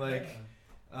works, man. Like,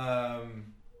 I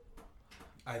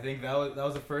think that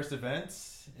was the first event,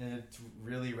 and it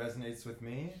really resonates with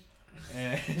me.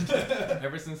 And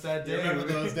ever since that day, You remember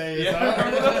those days? Yeah, I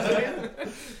remember those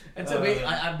days. And so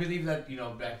I believe that, you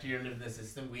know, bacteria live in the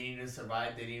system. We need to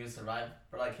survive. They need to survive.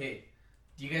 We're like, hey,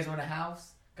 do you guys want a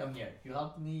house? Come here. You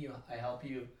help me. I help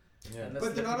you. Yeah. And let's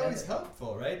But they're live not always together.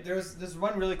 helpful, right? There's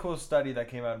one really cool study that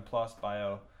came out in PLOS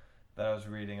Bio that I was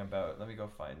reading about. Let me go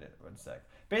find it. One sec.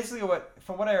 Basically,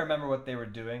 from what I remember, what they were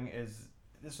doing is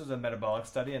this was a metabolic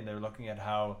study, and they're looking at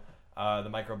how the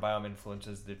microbiome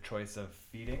influences the choice of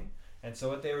feeding. And so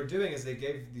what they were doing is they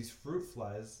gave these fruit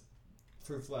flies,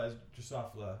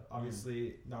 Drosophila,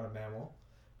 obviously not a mammal,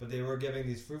 but they were giving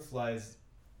these fruit flies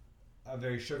a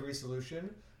very sugary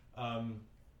solution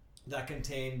that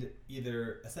contained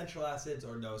either essential acids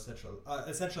or no essential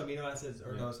amino acids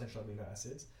or no essential amino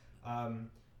acids.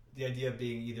 The idea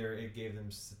being either it gave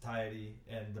them satiety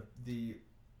and the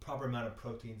proper amount of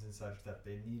proteins and such that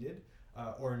they needed,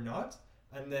 or not.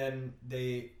 And then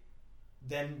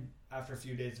after a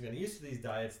few days of getting used to these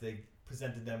diets, they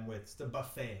presented them with just a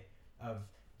buffet of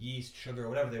yeast, sugar,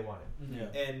 whatever they wanted. Yeah.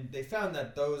 And they found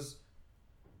that those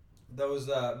flies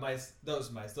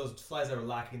that were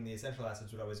lacking the essential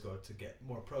acids would always go to get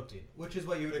more protein, which is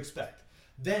what you would expect.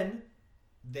 Then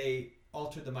they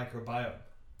altered the microbiome,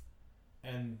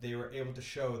 and they were able to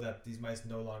show that these mice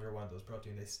no longer wanted those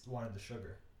protein; they wanted the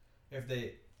sugar. If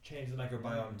they changed the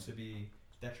microbiome to be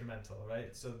detrimental,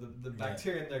 right? So the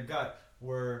bacteria in their gut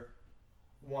were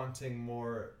wanting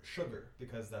more sugar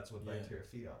because that's what bacteria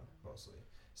feed on mostly.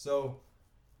 So.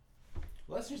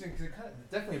 Well, that's interesting because it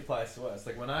definitely applies to us.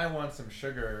 Like when I want some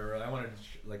sugar or I want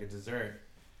like a dessert,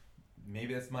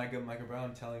 maybe that's my gut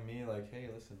microbiome telling me like, hey,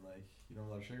 listen, like you don't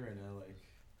have a lot of sugar right now, like.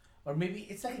 Or maybe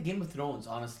it's like a Game of Thrones,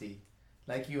 honestly.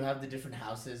 Like you have the different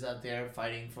houses out there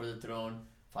fighting for the throne,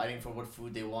 fighting for what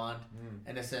food they want,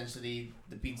 and essentially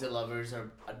the pizza lovers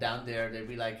are down there. They'd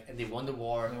be like, and they won the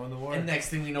war. They won the war. And next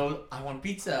thing we know, I want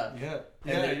pizza. Yeah.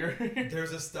 And You're.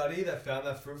 There's a study that found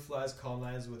that fruit flies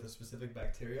colonized with a specific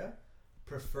bacteria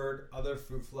preferred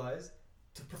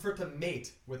to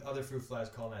mate with other fruit flies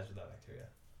colonized with that bacteria.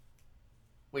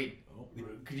 Wait,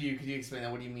 could you explain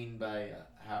that? What do you mean by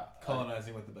how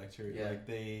Colonizing with the bacteria. Yeah. Like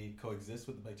they coexist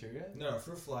with the bacteria? No,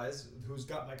 fruit flies whose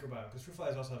gut microbiome, because fruit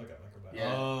flies also have a gut microbiome.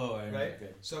 Yeah. Oh, Right?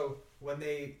 Okay. So when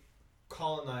they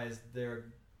colonized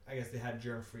I guess they had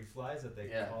germ-free flies that they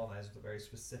colonized with a very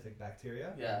specific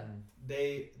bacteria. Yeah.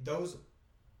 Those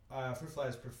fruit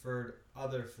flies preferred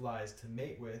other flies to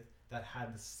mate with that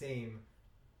had the same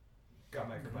gut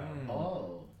microbiome.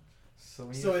 Oh. So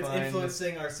it's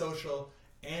influencing our social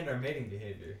and our mating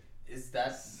behavior. Is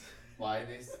that why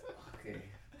this? Okay.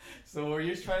 So what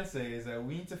you're trying to say is that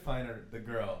we need to find the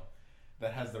girl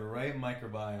that has the right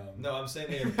microbiome. No, I'm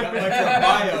saying that your gut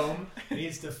microbiome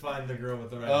needs to find the girl with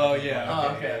the right Oh, microbiome. yeah.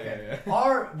 Oh, okay.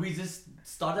 Or we just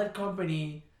start that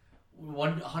company,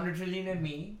 100 trillion and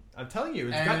me. I'm telling you,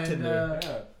 it's And, gut Tinder.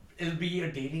 Yeah. It'll be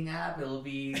a dating app. It'll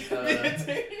be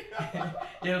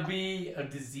it'll be a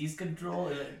disease control.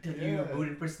 It'll tell you your mood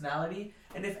and personality.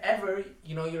 And if ever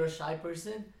you're a shy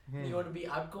person and you want to be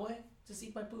outgoing, just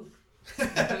eat my poop.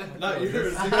 Not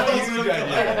yours. Huge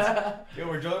idea. Yo,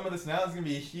 we're joking about this now. It's gonna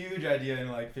be a huge idea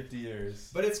in like 50 years.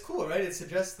 But it's cool, right? It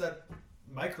suggests that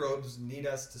microbes need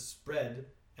us to spread,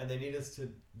 and they need us to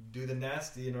do the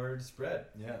nasty in order to spread.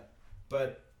 Yeah.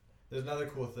 But there's another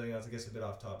cool thing. I guess a bit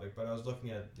off topic, but I was looking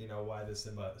at why the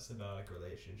symbiotic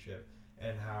relationship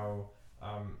and how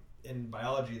in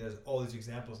biology there's all these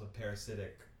examples of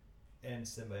parasitic and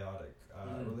symbiotic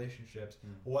relationships.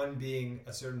 One being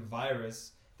a certain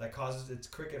virus that causes its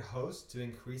cricket host to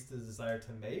increase the desire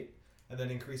to mate, and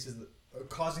then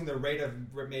causing the rate of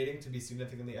mating to be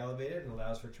significantly elevated and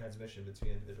allows for transmission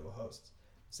between individual hosts.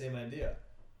 Same idea.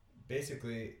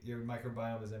 Basically, your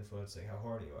microbiome is influencing how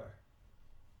horny you are.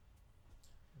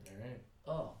 Alright.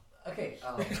 Oh, okay.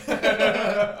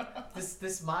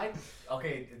 This might.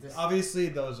 Okay. This. Obviously,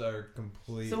 those are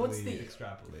completely So what's the-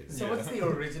 extrapolated. So what's the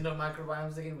origin of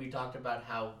microbiomes again? We talked about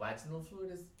how vaginal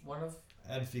fluid is one of.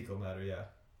 And fecal matter, yeah.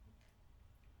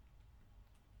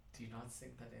 Do you not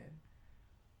sink that in?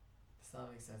 Does that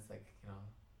make sense? Like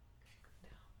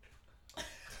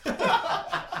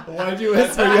Why'd you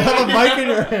whisper? You have a mic in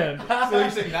your hand. So you're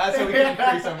saying that's how we can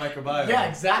increase our microbiome? Yeah,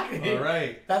 exactly. All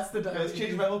right. That's the. Let's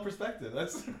change my whole perspective.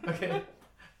 That's Okay.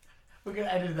 We're gonna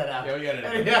edit that out. yeah, we got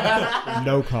it. Yeah.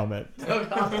 No comment. No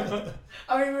comment.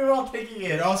 I mean, we were all thinking it.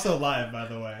 You're also live, by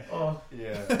the way. Oh,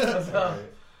 Yeah. So-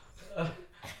 All right.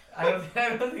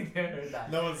 I don't think they heard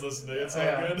that. No one's listening. It's all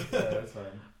Yeah. good. Yeah, that's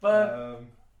fine. But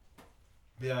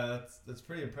Yeah, that's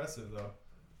pretty impressive, though.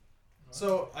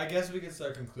 So I guess we can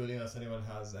start concluding unless anyone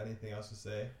has anything else to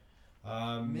say.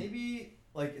 Maybe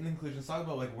like in the conclusion, let's talk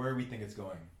about like where we think it's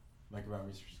going. Microbiome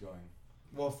research is going.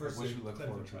 Well, first, What should we look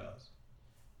clinical forward to? trials.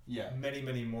 Yeah.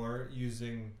 Many more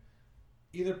using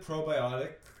either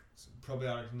probiotics,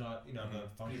 not the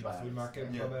functional food Prebiotics, market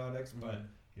yeah. probiotics, Mhm.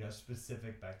 but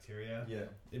specific bacteria Yeah.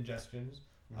 ingestions,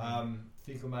 Mhm.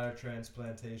 fecal matter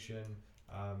transplantation,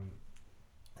 and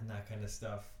that kind of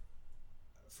stuff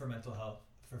for mental health,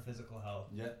 for physical health,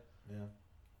 Yeah. Yeah.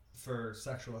 for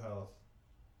sexual health.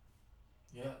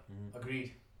 yeah, Mhm.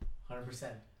 agreed,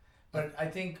 100%. But I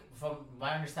think from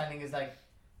my understanding is like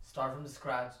start from the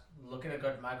scratch, look at a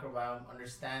gut microbiome,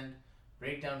 understand,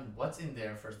 break down what's in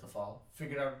there first of all,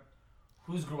 figure out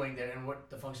who's growing there and what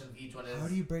the function of each one is. How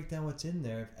do you break down what's in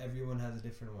there if everyone has a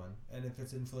different one and if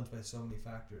it's influenced by so many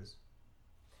factors?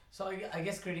 So I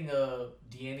guess creating a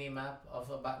DNA map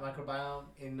of a microbiome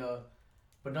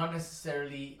but not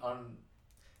necessarily on.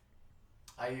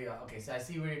 So I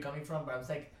see where you're coming from, but I'm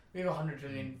like we have 100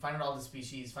 trillion. Find out all the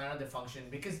species, find out their function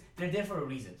because they're there for a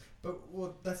reason. But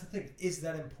that's the thing. Is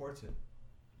that important?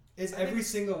 Is every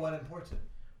single one important?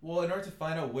 Well, in order to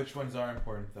find out which ones are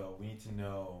important, though, we need to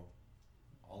know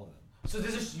all of them. So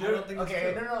this is I don't think it's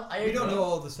okay. true. No, We don't know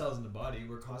all the cells in the body.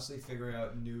 We're constantly figuring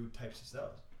out new types of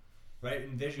cells. Right?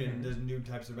 In vision, Mhm. there's new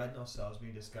types of retinal cells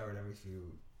being discovered every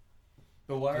few.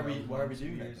 But why are Yeah, we 2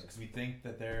 doing that? years. Because we think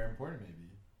that they're important, maybe.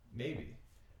 Maybe.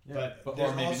 Yeah. But or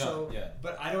there's maybe also, not. Yeah.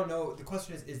 But I don't know. The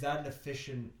question is that an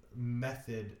efficient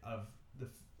method of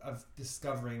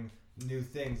discovering new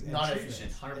things? And not treatments?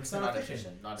 efficient. 100% It's not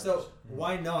efficient. Not So efficient.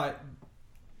 why not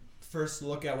first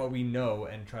look at what we know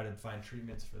and try to find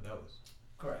treatments for those?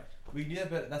 Correct. We do that,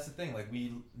 but that's the thing. Like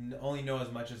we only know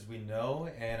as much as we know,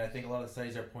 and I think a lot of the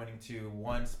studies are pointing to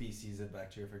one species of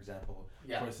bacteria, for example,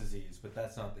 Yeah. for this disease. But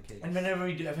that's not the case. And whenever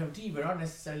we do FMT, we're not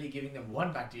necessarily giving them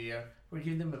one bacteria. We're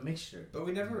giving them a mixture. But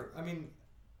we never. I mean,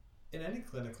 in any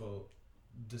clinical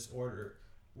disorder,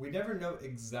 we never know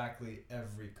exactly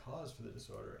every cause for the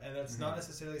disorder, and that's not Mhm.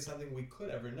 necessarily something we could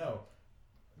ever know,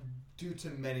 due to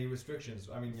many restrictions.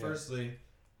 I mean, Yeah. firstly,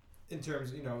 in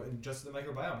terms, in just the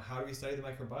microbiome, how do we study the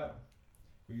microbiome?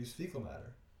 We use fecal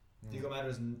matter. Mm. Fecal matter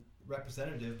is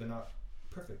representative, but not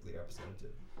perfectly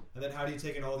representative. And then how do you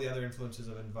take in all the other influences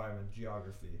of environment,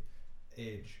 geography,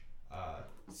 age,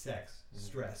 sex, Mhm.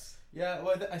 stress? Yeah,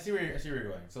 well, I see where you're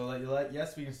going. So, like,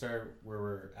 yes, we can start where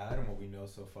we're at and what we know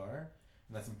so far,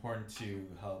 and that's important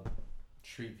to help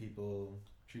treat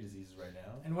diseases right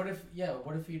now. And what if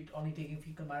you're only taking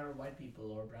fecal matter of white people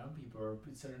or brown people or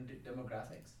certain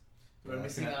demographics? We're That's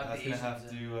missing gonna, out that's the gonna have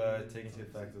Asians to and- take into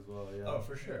effect as well. Yeah. Oh,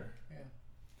 for sure. Yeah.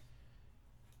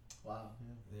 Wow.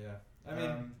 Yeah. I mean,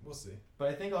 Um, we'll see. But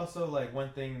I think also like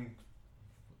one thing,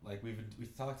 like we've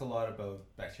talked a lot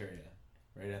about bacteria,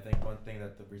 right? I think one thing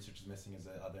that the research is missing is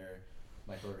that other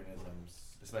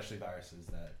microorganisms, especially viruses,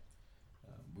 that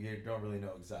we don't really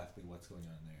know exactly what's going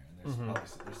on there. And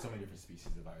there's so many different species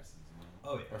of viruses,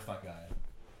 Oh, yeah. or fungi.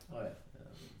 Oh yeah.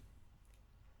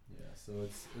 So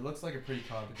it looks like a pretty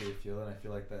complicated field, and I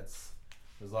feel like there's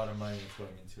a lot of money that's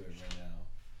going into it right now.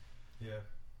 Yeah.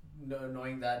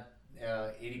 Knowing that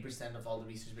 80% of all the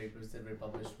research papers that were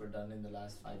published were done in the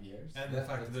last 5 years. And the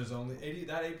fact that there's only 80,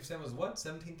 that 80% was what?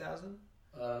 17,000?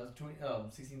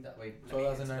 16. Wait,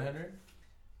 12,900. Is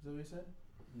that what you said?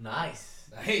 Nice.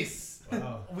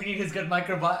 Wow. We need his good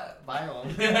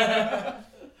microbiome.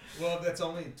 Well, that's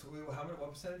only how many?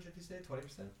 What percentage did you say?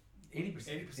 20%.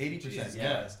 80%. 80%, Jesus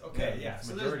yeah. Christ. Okay, Yeah, yeah. it's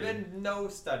So majority. there's been no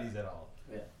studies at all.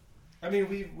 Yeah. I mean,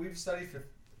 we've studied for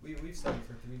we've studied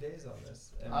for 3 days on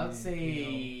this. And I'd we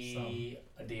say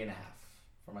know a day and a half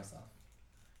for myself.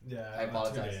 some. Yeah, I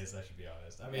apologize. 2 days. I should be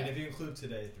honest. I mean, Yeah. if you include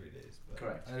today, 3 days. But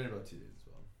Correct. I did about 2 days as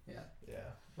well. Yeah. Yeah.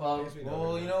 Well, I guess we Well,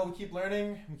 we're you not- know, we keep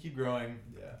learning, we keep growing.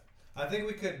 Yeah. I think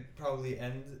we could probably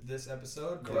end this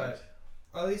episode, Correct. but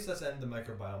or at least let's end the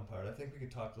microbiome part. I think we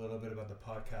could talk a little bit about the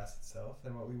podcast itself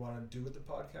and what we want to do with the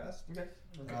podcast. Okay.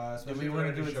 Especially if we we're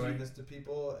wanna going to do be it showing through- this to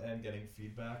people and getting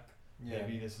feedback. Yeah.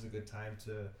 Maybe this is a good time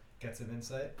to get some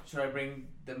insight. should I bring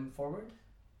them forward?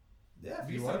 Yeah, if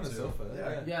You you sit want on the to. sofa,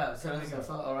 Yeah. Yeah, so Coming up.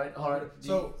 all right.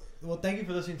 So, well, thank you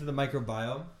for listening to the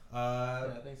microbiome.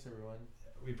 Yeah, thanks everyone.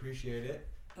 We appreciate it.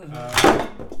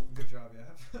 Mm-hmm. Good job,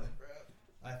 yeah.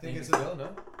 I think it's still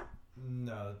no.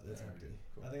 no, it's Alright, empty.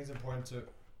 cool. I think it's important to.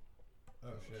 Oh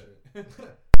shit.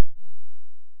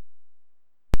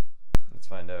 Let's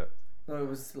find out. No, it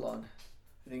was still on.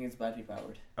 I think it's battery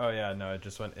powered. Oh yeah, no, it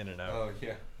just went in and out. Oh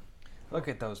yeah. Look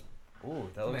at those. Ooh,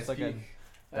 that looks Nice like a. peak.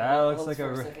 That looks Hold like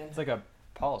for a. second. It's like a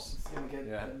pulse. Just gonna get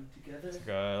Yeah. them together. It's like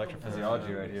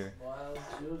electrophysiology right here. Wow,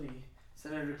 Julie.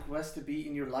 Send a request to be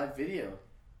in your live video.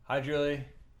 Hi, Julie.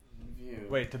 View.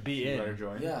 Wait, to be You better in.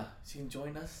 join. Yeah, she can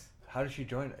join us. How did she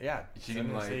join? Yeah, She send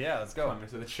can, us a- like, yeah, let's go. Come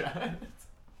into the chat.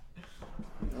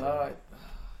 Alright.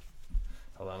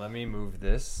 Hold on, let me move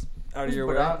this out of Who's your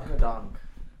way. Barak Gadong?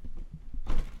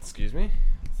 Excuse me.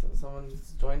 So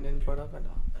someone's joined in Barak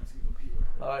Gadong.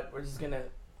 Alright, we're just gonna.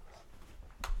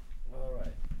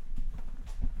 Alright.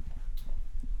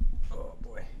 Oh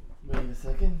boy. Wait a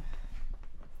second.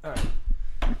 All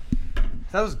right.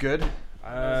 That was good.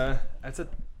 It's a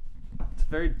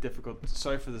very difficult.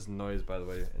 Sorry for this noise, by the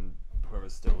way, and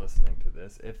whoever's still listening to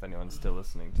this, if anyone's still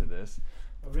listening to this.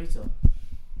 Oh, Rachel.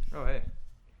 Oh hey.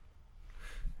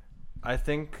 I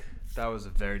think that was a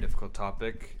very difficult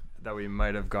topic that we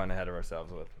might have gone ahead of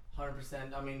ourselves with.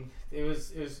 100%. I mean, it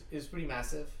was pretty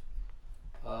massive,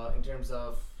 in terms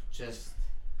of just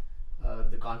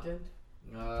the content.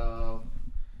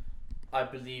 I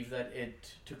believe that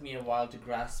it took me a while to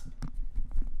grasp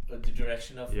the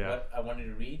direction of Yeah. what I wanted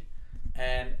to read,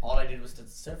 and all I did was touch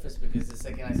the surface because the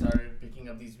second I started picking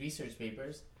up these research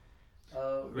papers,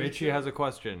 Rachie has a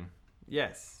question.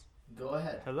 Yes. Go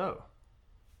ahead. Hello.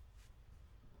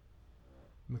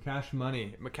 Makash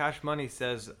Money. Makash Money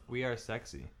says we are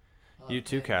sexy. You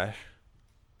too, Okay. Cash.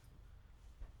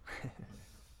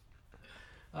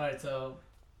 All right, so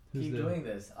Who's keep the- doing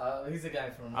this. He's the guy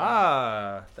from.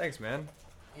 Ah, thanks, man.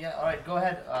 Yeah. All right, go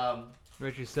ahead.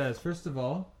 Richie says, first of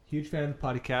all, huge fan of the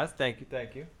podcast. Thank you,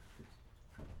 thank you.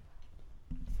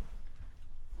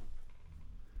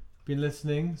 Been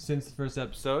listening since the first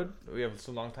episode. We have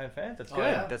some long time fans. That's Oh, good.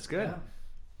 yeah? That's good. Yeah.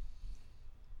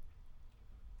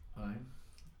 Fine.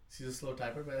 She's a slow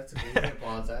typer, but that's okay. I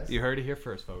apologize. You heard it here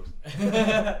first, folks.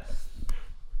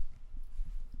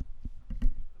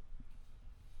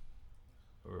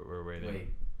 We're waiting. Wait,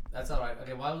 that's all right.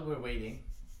 Okay, while we're waiting,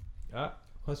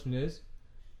 Question is,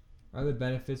 are there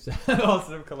benefits to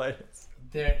ulcerative colitis?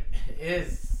 there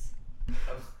is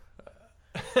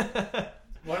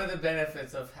one of the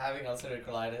benefits of having ulcerative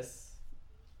colitis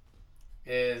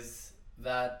is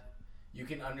that you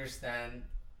can understand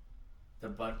the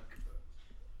butt.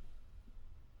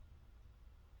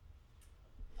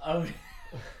 Oh,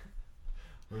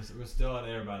 We're still on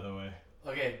air, by the way.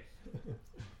 okay.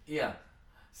 Yeah.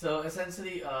 So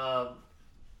essentially,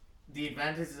 the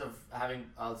advantages of having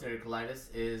ulcerative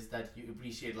colitis is that you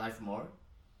appreciate life more.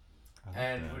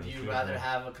 And would you rather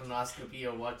have a colonoscopy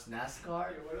or watch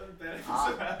NASCAR? What are the benefits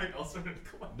Ah. of having ulcerative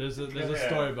colitis? There's a Yeah.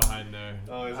 story behind there.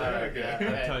 Oh, is that that okay? okay?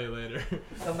 Yeah. I'll tell you later.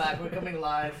 Come back. We're coming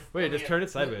live. Wait, just turn it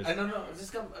sideways. No.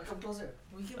 Just come closer.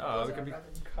 We can Oh, it could be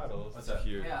cuddles. What's up?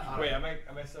 Cute. Yeah. Wait, am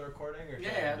I still recording or?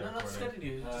 Yeah. No. Just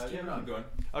continue. Just keep Yeah, it keep on. going.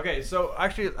 Okay, so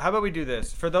actually, how about we do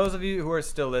this? For those of you who are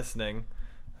still listening,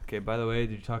 okay, by the way,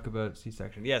 did you talk about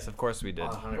C-section? Yes, of course we did. Oh,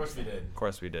 Of course we did. Of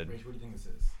course we did. Rach, what do you think this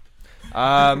is?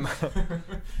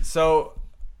 So,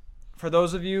 for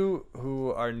those of you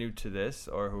who are new to this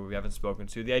or who we haven't spoken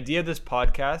to, the idea of this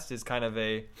podcast is kind of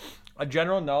a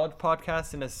general knowledge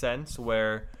podcast in a sense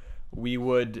where we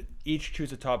would each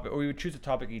choose a topic, or we would choose a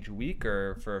topic each week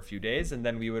or for a few days, and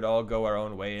then we would all go our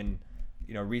own way and,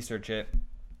 research it.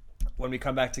 When we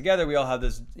come back together, we all have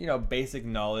this, basic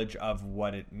knowledge of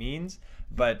what it means,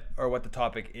 or what the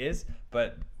topic is,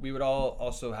 but we would all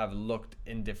also have looked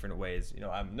in different ways.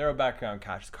 I'm neuro background,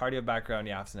 Cash cardio background,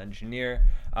 Yaf's an engineer.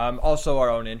 Also, our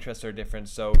own interests are different,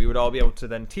 so we would all be able to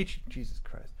then teach, Jesus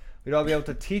Christ, we'd all be able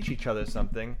to teach each other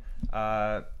something,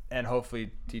 and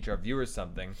hopefully teach our viewers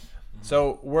something.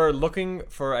 So we're looking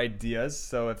for ideas.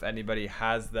 So if anybody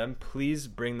has them, please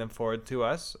bring them forward to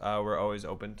us. We're always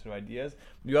open to ideas.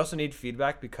 We also need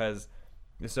feedback because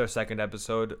this is our second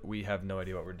episode. We have no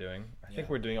idea what we're doing. I think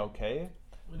we're doing okay,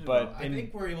 but I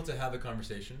think we're able to have the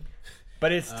conversation.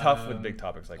 But it's tough with big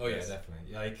topics like this. Yeah,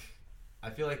 definitely. Like, I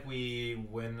feel like we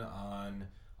went on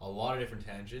a lot of different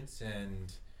tangents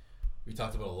and we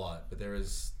talked about a lot, but there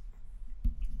was.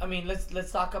 I mean,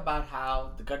 let's talk about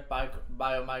how the gut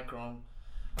biomicrome,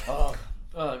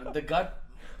 the gut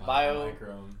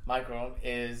biomicrome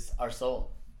is our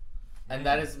soul, and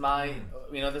that is my,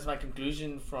 that's my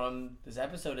conclusion from this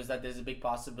episode, is that there's a big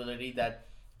possibility that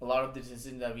a lot of the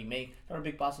decisions that we make, not a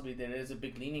big possibility, there is a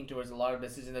big leaning towards a lot of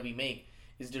decisions that we make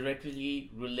is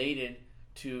directly related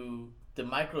to the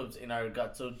microbes in our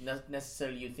gut. So not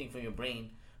necessarily you think from your brain,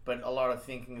 but a lot of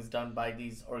thinking is done by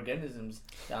these organisms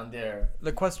down there.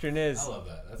 The question is, I love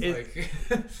that.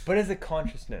 That's but is it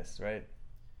consciousness, right?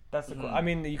 That's the. I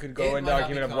mean, you could go into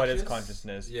argument of what is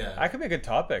consciousness. Yeah, that could be a good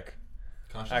topic.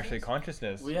 Consciousness? Actually,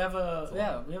 consciousness. We have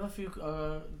a few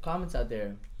comments out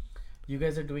there. You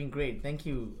guys are doing great. Thank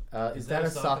you. Is that a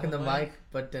sock in the mic?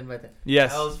 But then with it.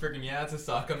 Yes. Hell's freaking it's a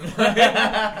sock on the mic.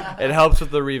 It helps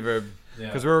with the reverb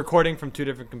because Yeah. we're recording from two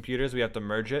different computers. We have to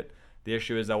merge it. The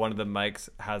issue is that one of the mics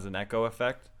has an echo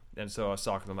effect, and so a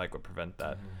sock in the mic would prevent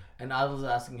that. And I was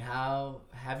asking, how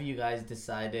have you guys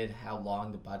decided how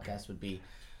long the podcast would be?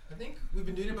 I think we've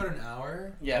been doing it about an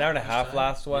hour. Yeah, an hour and a half time.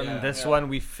 last one. Yeah. This one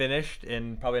we finished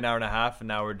in probably an hour and a half, and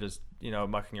now we're just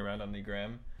mucking around on the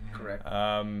gram. Correct.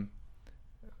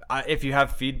 If you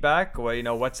have feedback,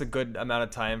 well, what's a good amount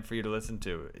of time for you to listen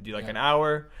to? Do you like an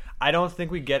hour? I don't think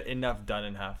we get enough done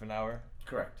in half an hour.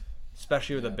 Correct.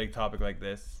 Especially with a big topic like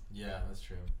this. Yeah, that's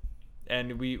true.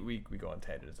 And we go on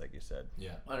tangents, like you said.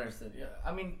 Yeah. Understood. Yeah.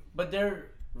 I mean, but they're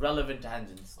relevant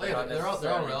tangents. Oh yeah, they're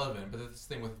all relevant. But that's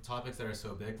the thing with topics that are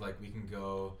so big, like we can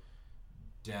go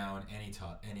down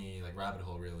any like rabbit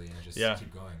hole really, and just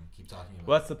keep going, keep talking about.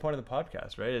 Well, that's the point of the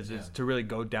podcast, right? Is to really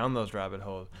go down those rabbit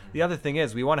holes. The other thing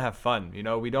is we want to have fun.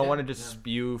 We don't want to just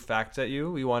spew facts at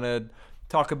you. We want to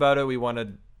talk about it. We want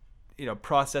to,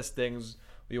 process things.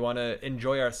 We want to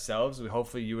enjoy ourselves.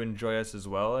 Hopefully you enjoy us as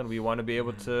well, and we want to be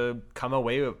able to come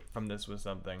away from this with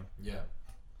something. Yeah.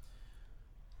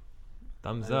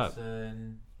 Thumbs up.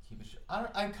 Keep it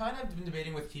short. I'm kind of been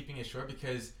debating with keeping it short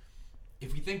because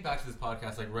if we think back to this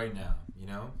podcast, like right now,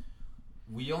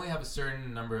 we only have a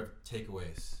certain number of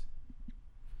takeaways.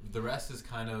 The rest is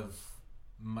kind of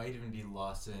might even be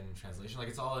lost in translation. Like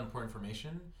it's all important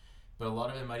information, but a lot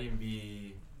of it might even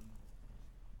be.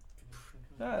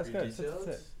 That's good. That's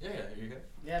it. Yeah, you're good.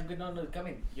 Yeah, I'm good. No, come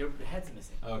in. Your head's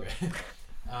missing. Okay.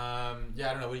 I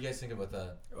don't know. What do you guys think about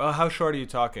that? Well, how short are you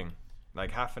talking? Like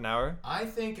half an hour? I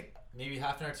think maybe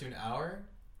half an hour to an hour,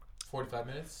 45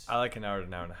 minutes. I like an hour to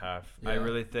an hour and a half. Yeah. I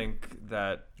really think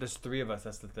that there's three of us.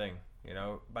 That's the thing.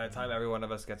 By the time every one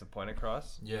of us gets a point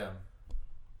across. Yeah.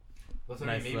 Well, so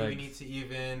Nice maybe legs. we need to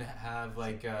even have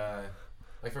like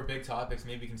for big topics,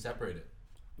 maybe we can separate it.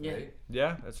 Yeah. Right?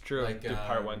 Yeah, that's true. Like, Do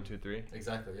part 1, 2, 3.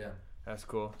 Exactly. Yeah. That's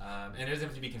cool. And it doesn't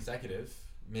have to be consecutive.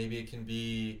 Maybe it can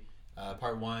be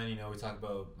part 1. We talk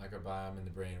about microbiome in the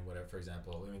brain, whatever. For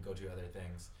example, then we go to other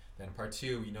things. Then part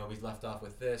 2, we left off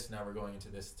with this. Now we're going into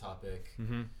this topic.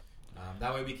 Mm-hmm.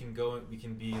 That way we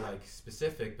can be like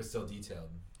specific but still detailed.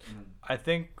 I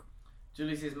think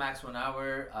Julie says max 1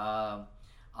 hour.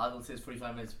 Adil says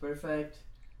 45 minutes perfect.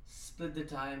 Split the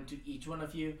time to each one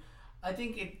of you. I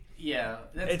think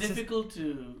that's It's difficult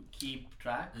to keep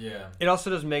track. Yeah. it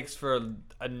also just makes for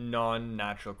a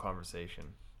non-natural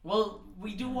conversation. Well,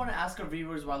 we do want to ask our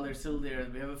viewers while they're still there.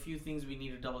 We have a few things we need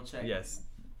to double check. Yes.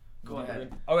 Go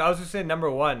ahead. Oh, I was just saying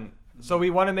number 1. So we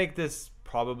want to make this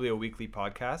probably a weekly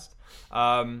podcast.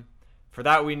 For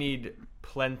that, we need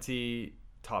plenty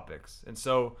topics. And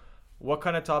so what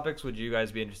kind of topics would you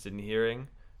guys be interested in hearing?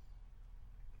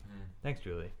 Thanks,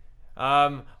 Julie.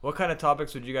 What kind of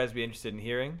topics would you guys be interested in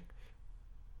hearing?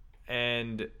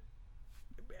 And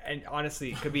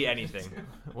honestly, it could be anything.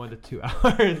 1 to 2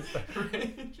 hours.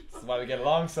 That's why we get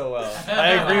along so well.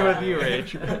 I agree with you,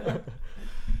 Rach.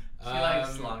 She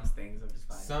likes long things, which is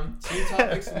fine. Two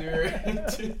topics we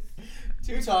were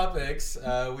two topics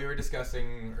we were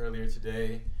discussing earlier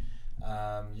today.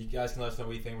 You guys can let us know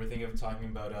what you think. We're thinking of talking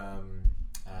about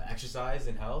exercise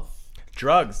and health.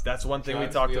 Drugs. That's one thing Drugs,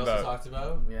 we talked also about. talked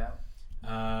about. Yeah.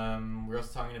 We're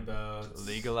also talking about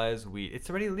Legalize weed. It's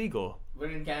already legal. We're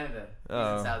in Canada. He's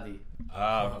Oh. in Saudi.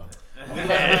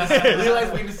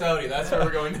 Legalize weed in Saudi. That's where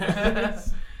we're going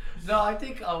next. No, I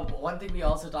think one thing we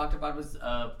also talked about was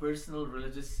personal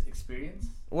religious experience.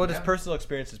 Well, just Yeah. personal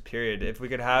experiences, period. If we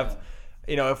could have,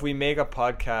 if we make a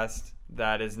podcast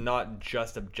that is not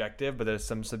just objective, but there's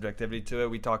some subjectivity to it,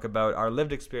 we talk about our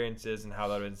lived experiences and how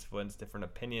that influence different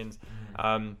opinions.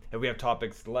 If we have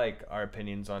topics like our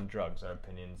opinions on drugs, our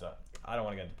opinions on, I don't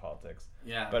want to get into politics,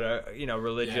 Yeah. but,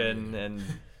 religion Yeah. and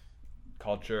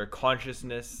culture,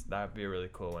 consciousness, that would be a really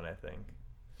cool one, I think.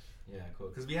 Yeah, cool.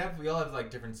 Because we all have like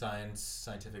different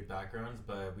scientific backgrounds,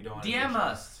 but we don't want DM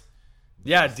us.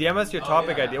 Yeah, DM us your Oh,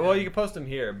 topic yeah, idea. Well, yeah. you can post them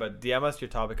here, but DM us your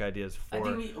topic ideas for I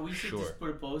think we should sure. just put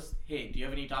a post. Hey, do you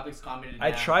have any topics commented?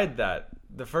 I down? tried that.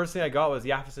 The first thing I got was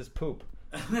Yafis's poop.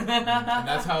 And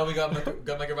that's how we got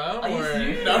microbiome? Are you or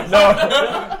serious? no?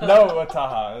 No,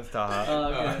 Taha. It was Taha.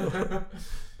 Okay.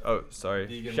 Oh, sorry.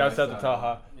 Vegan Shouts out to lifestyle.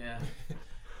 Taha. Yeah.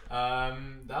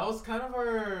 That was kind of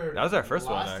our. That was our first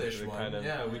one, last-ish actually, one. kind of.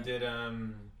 Yeah, we did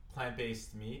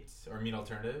plant-based meat or meat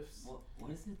alternatives.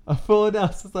 What is it? A full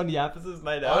analysis on Yafis's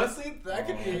night out. Honestly, that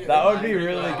could be. That would be pretty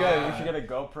really cool. good. We should get a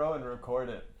GoPro and record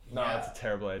it. No, Yeah. that's a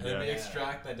terrible And then we idea.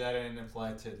 extract that data and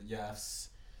apply it to Yaf's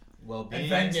well-being.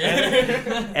 Adventure.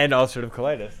 And ulcerative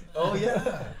colitis. Oh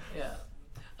yeah. Yeah.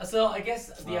 So I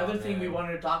guess the Oh, other thing we man.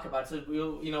 wanted to talk about. So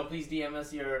we'll, please DM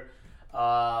us your,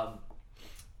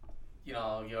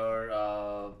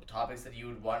 your topics that you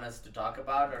would want us to talk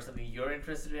about or something you're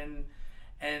interested in.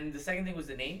 And the second thing was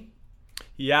the name.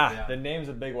 Yeah, the name's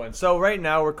a big one. So right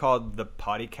now we're called the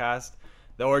Pottycast.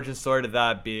 The origin story to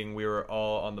that being we were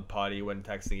all on the potty when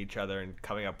texting each other and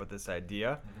coming up with this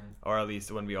idea, or at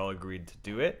least when we all agreed to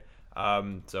do it.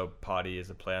 So potty is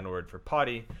a play on word for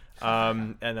potty,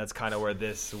 and that's kind of where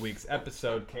this week's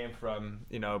episode came from.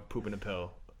 Pooping a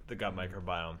pill, the gut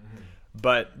microbiome.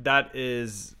 But that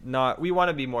is not. We want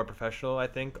to be more professional, I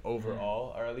think,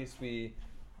 overall, or at least we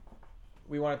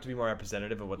want it to be more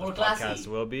representative of what More this classy. podcast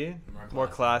will be. More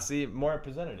classy, more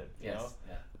representative. Yes.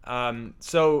 Yeah.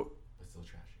 So But still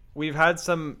trashy. we've had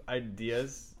some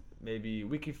ideas, maybe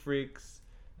Wiki Freaks.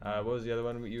 What was the other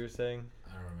one you were saying?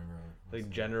 I don't remember. Like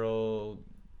general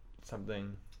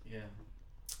something. Yeah.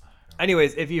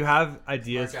 Anyways, if you have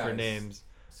ideas Smart for guys. names,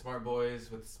 Smart boys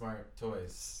with smart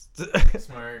toys.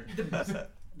 Smart. The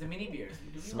mini beers.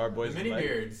 Smart boys, The with mini light.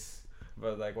 beards.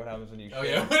 But like, what happens when you? Oh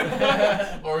shave?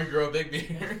 yeah. Or we grow a big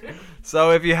beard.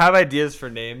 So if you have ideas for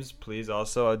names, please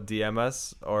also DM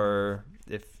us, or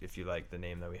if you like the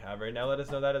name that we have right now, let us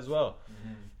know that as well.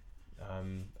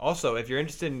 Also, if you're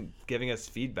interested in giving us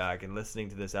feedback and listening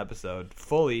to this episode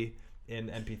fully in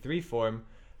MP3 form,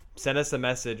 send us a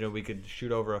message and we could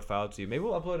shoot over a file to you. Maybe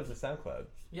we'll upload it to SoundCloud.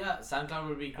 Yeah, SoundCloud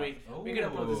would be great. We could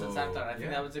upload this on SoundCloud. I think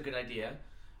Yeah. that was a good idea.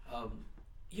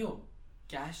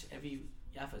 Cash every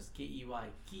Yafas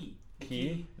Key.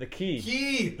 Key? The key.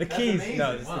 Key. The That's keys. amazing.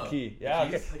 No, it's Wow. the key. The Yeah,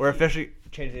 keys? okay. The We're key. officially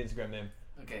changing the Instagram name.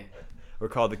 Okay. We're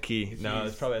called the key. No,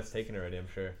 Keys. it's probably that's taken already, I'm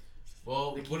sure.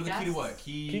 Well, The what are the key to Keycasts? what?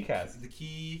 Keycast. The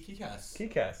keycast.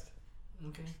 Keycast.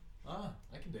 Okay. Ah,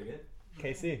 I can dig it.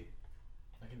 KC.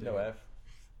 I can dig No it. F.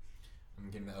 I'm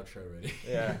getting the outro ready.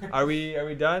 Yeah. Are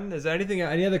we done? Is there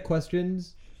any other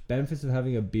questions? Benefits of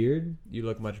having a beard? You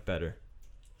look much better.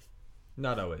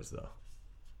 Not always though.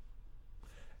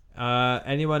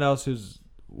 Anyone else who's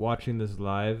watching this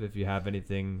live, if you have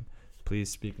anything, please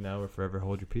speak now or forever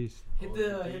hold your peace. Hit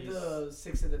the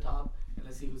 6 at the top and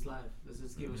let's see who's live. Let's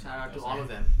just give a shout out to That's all right. of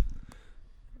them.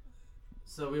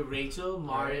 So we have Rachel,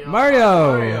 Mario,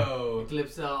 Mario.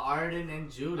 Eclipse, Arden,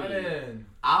 and Judy. Arden.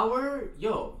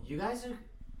 You guys are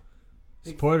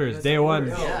big Supporters, fans day of one.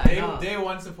 supporters. Yo, Yeah, I know. day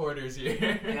one supporters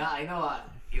here. Yeah, I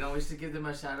know. We should give them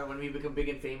a shout out when we become big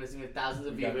and famous and with thousands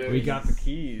of viewers. We got the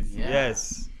keys. Yeah.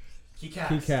 Yes. Keycast.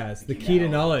 Keycast, the Key key to to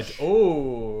knowledge.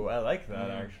 Oh, I like that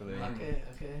Mm. actually. Okay.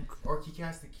 Or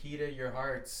Keycast, the key to your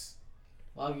hearts.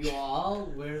 Well, you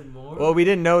all wear more. Well, we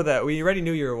didn't know that. We already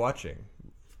knew you were watching.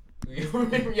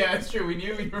 Yeah, it's true. We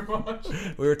knew you were watching.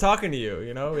 We were talking to you.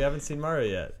 We haven't seen Mario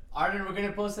yet. Arden, we're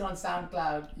gonna post it on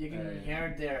SoundCloud. You can Alright. hear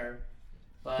it there.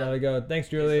 But Gotta go. Thanks,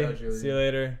 Julie. out, Julie. See you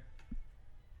later.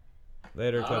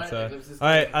 Later, Alright, Eclipse. Eclipse is All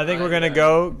right, good. I think we're Alright, gonna yeah.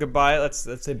 go. Goodbye. Let's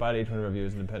say bye to each one of our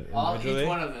viewers each individually.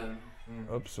 one of them.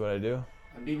 Oops, what I do?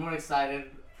 And be more excited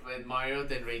with Mario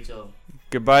than Rachel.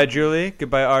 Goodbye, Julie.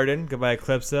 Goodbye, Arden. Goodbye,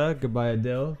 Eclipse. Goodbye,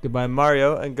 Adil. Goodbye,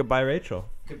 Mario. And goodbye, Rachel.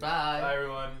 Goodbye. Bye,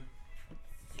 everyone.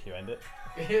 Can you end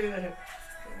it?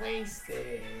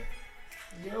 Wasted.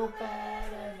 You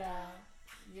better now.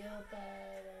 You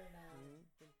better.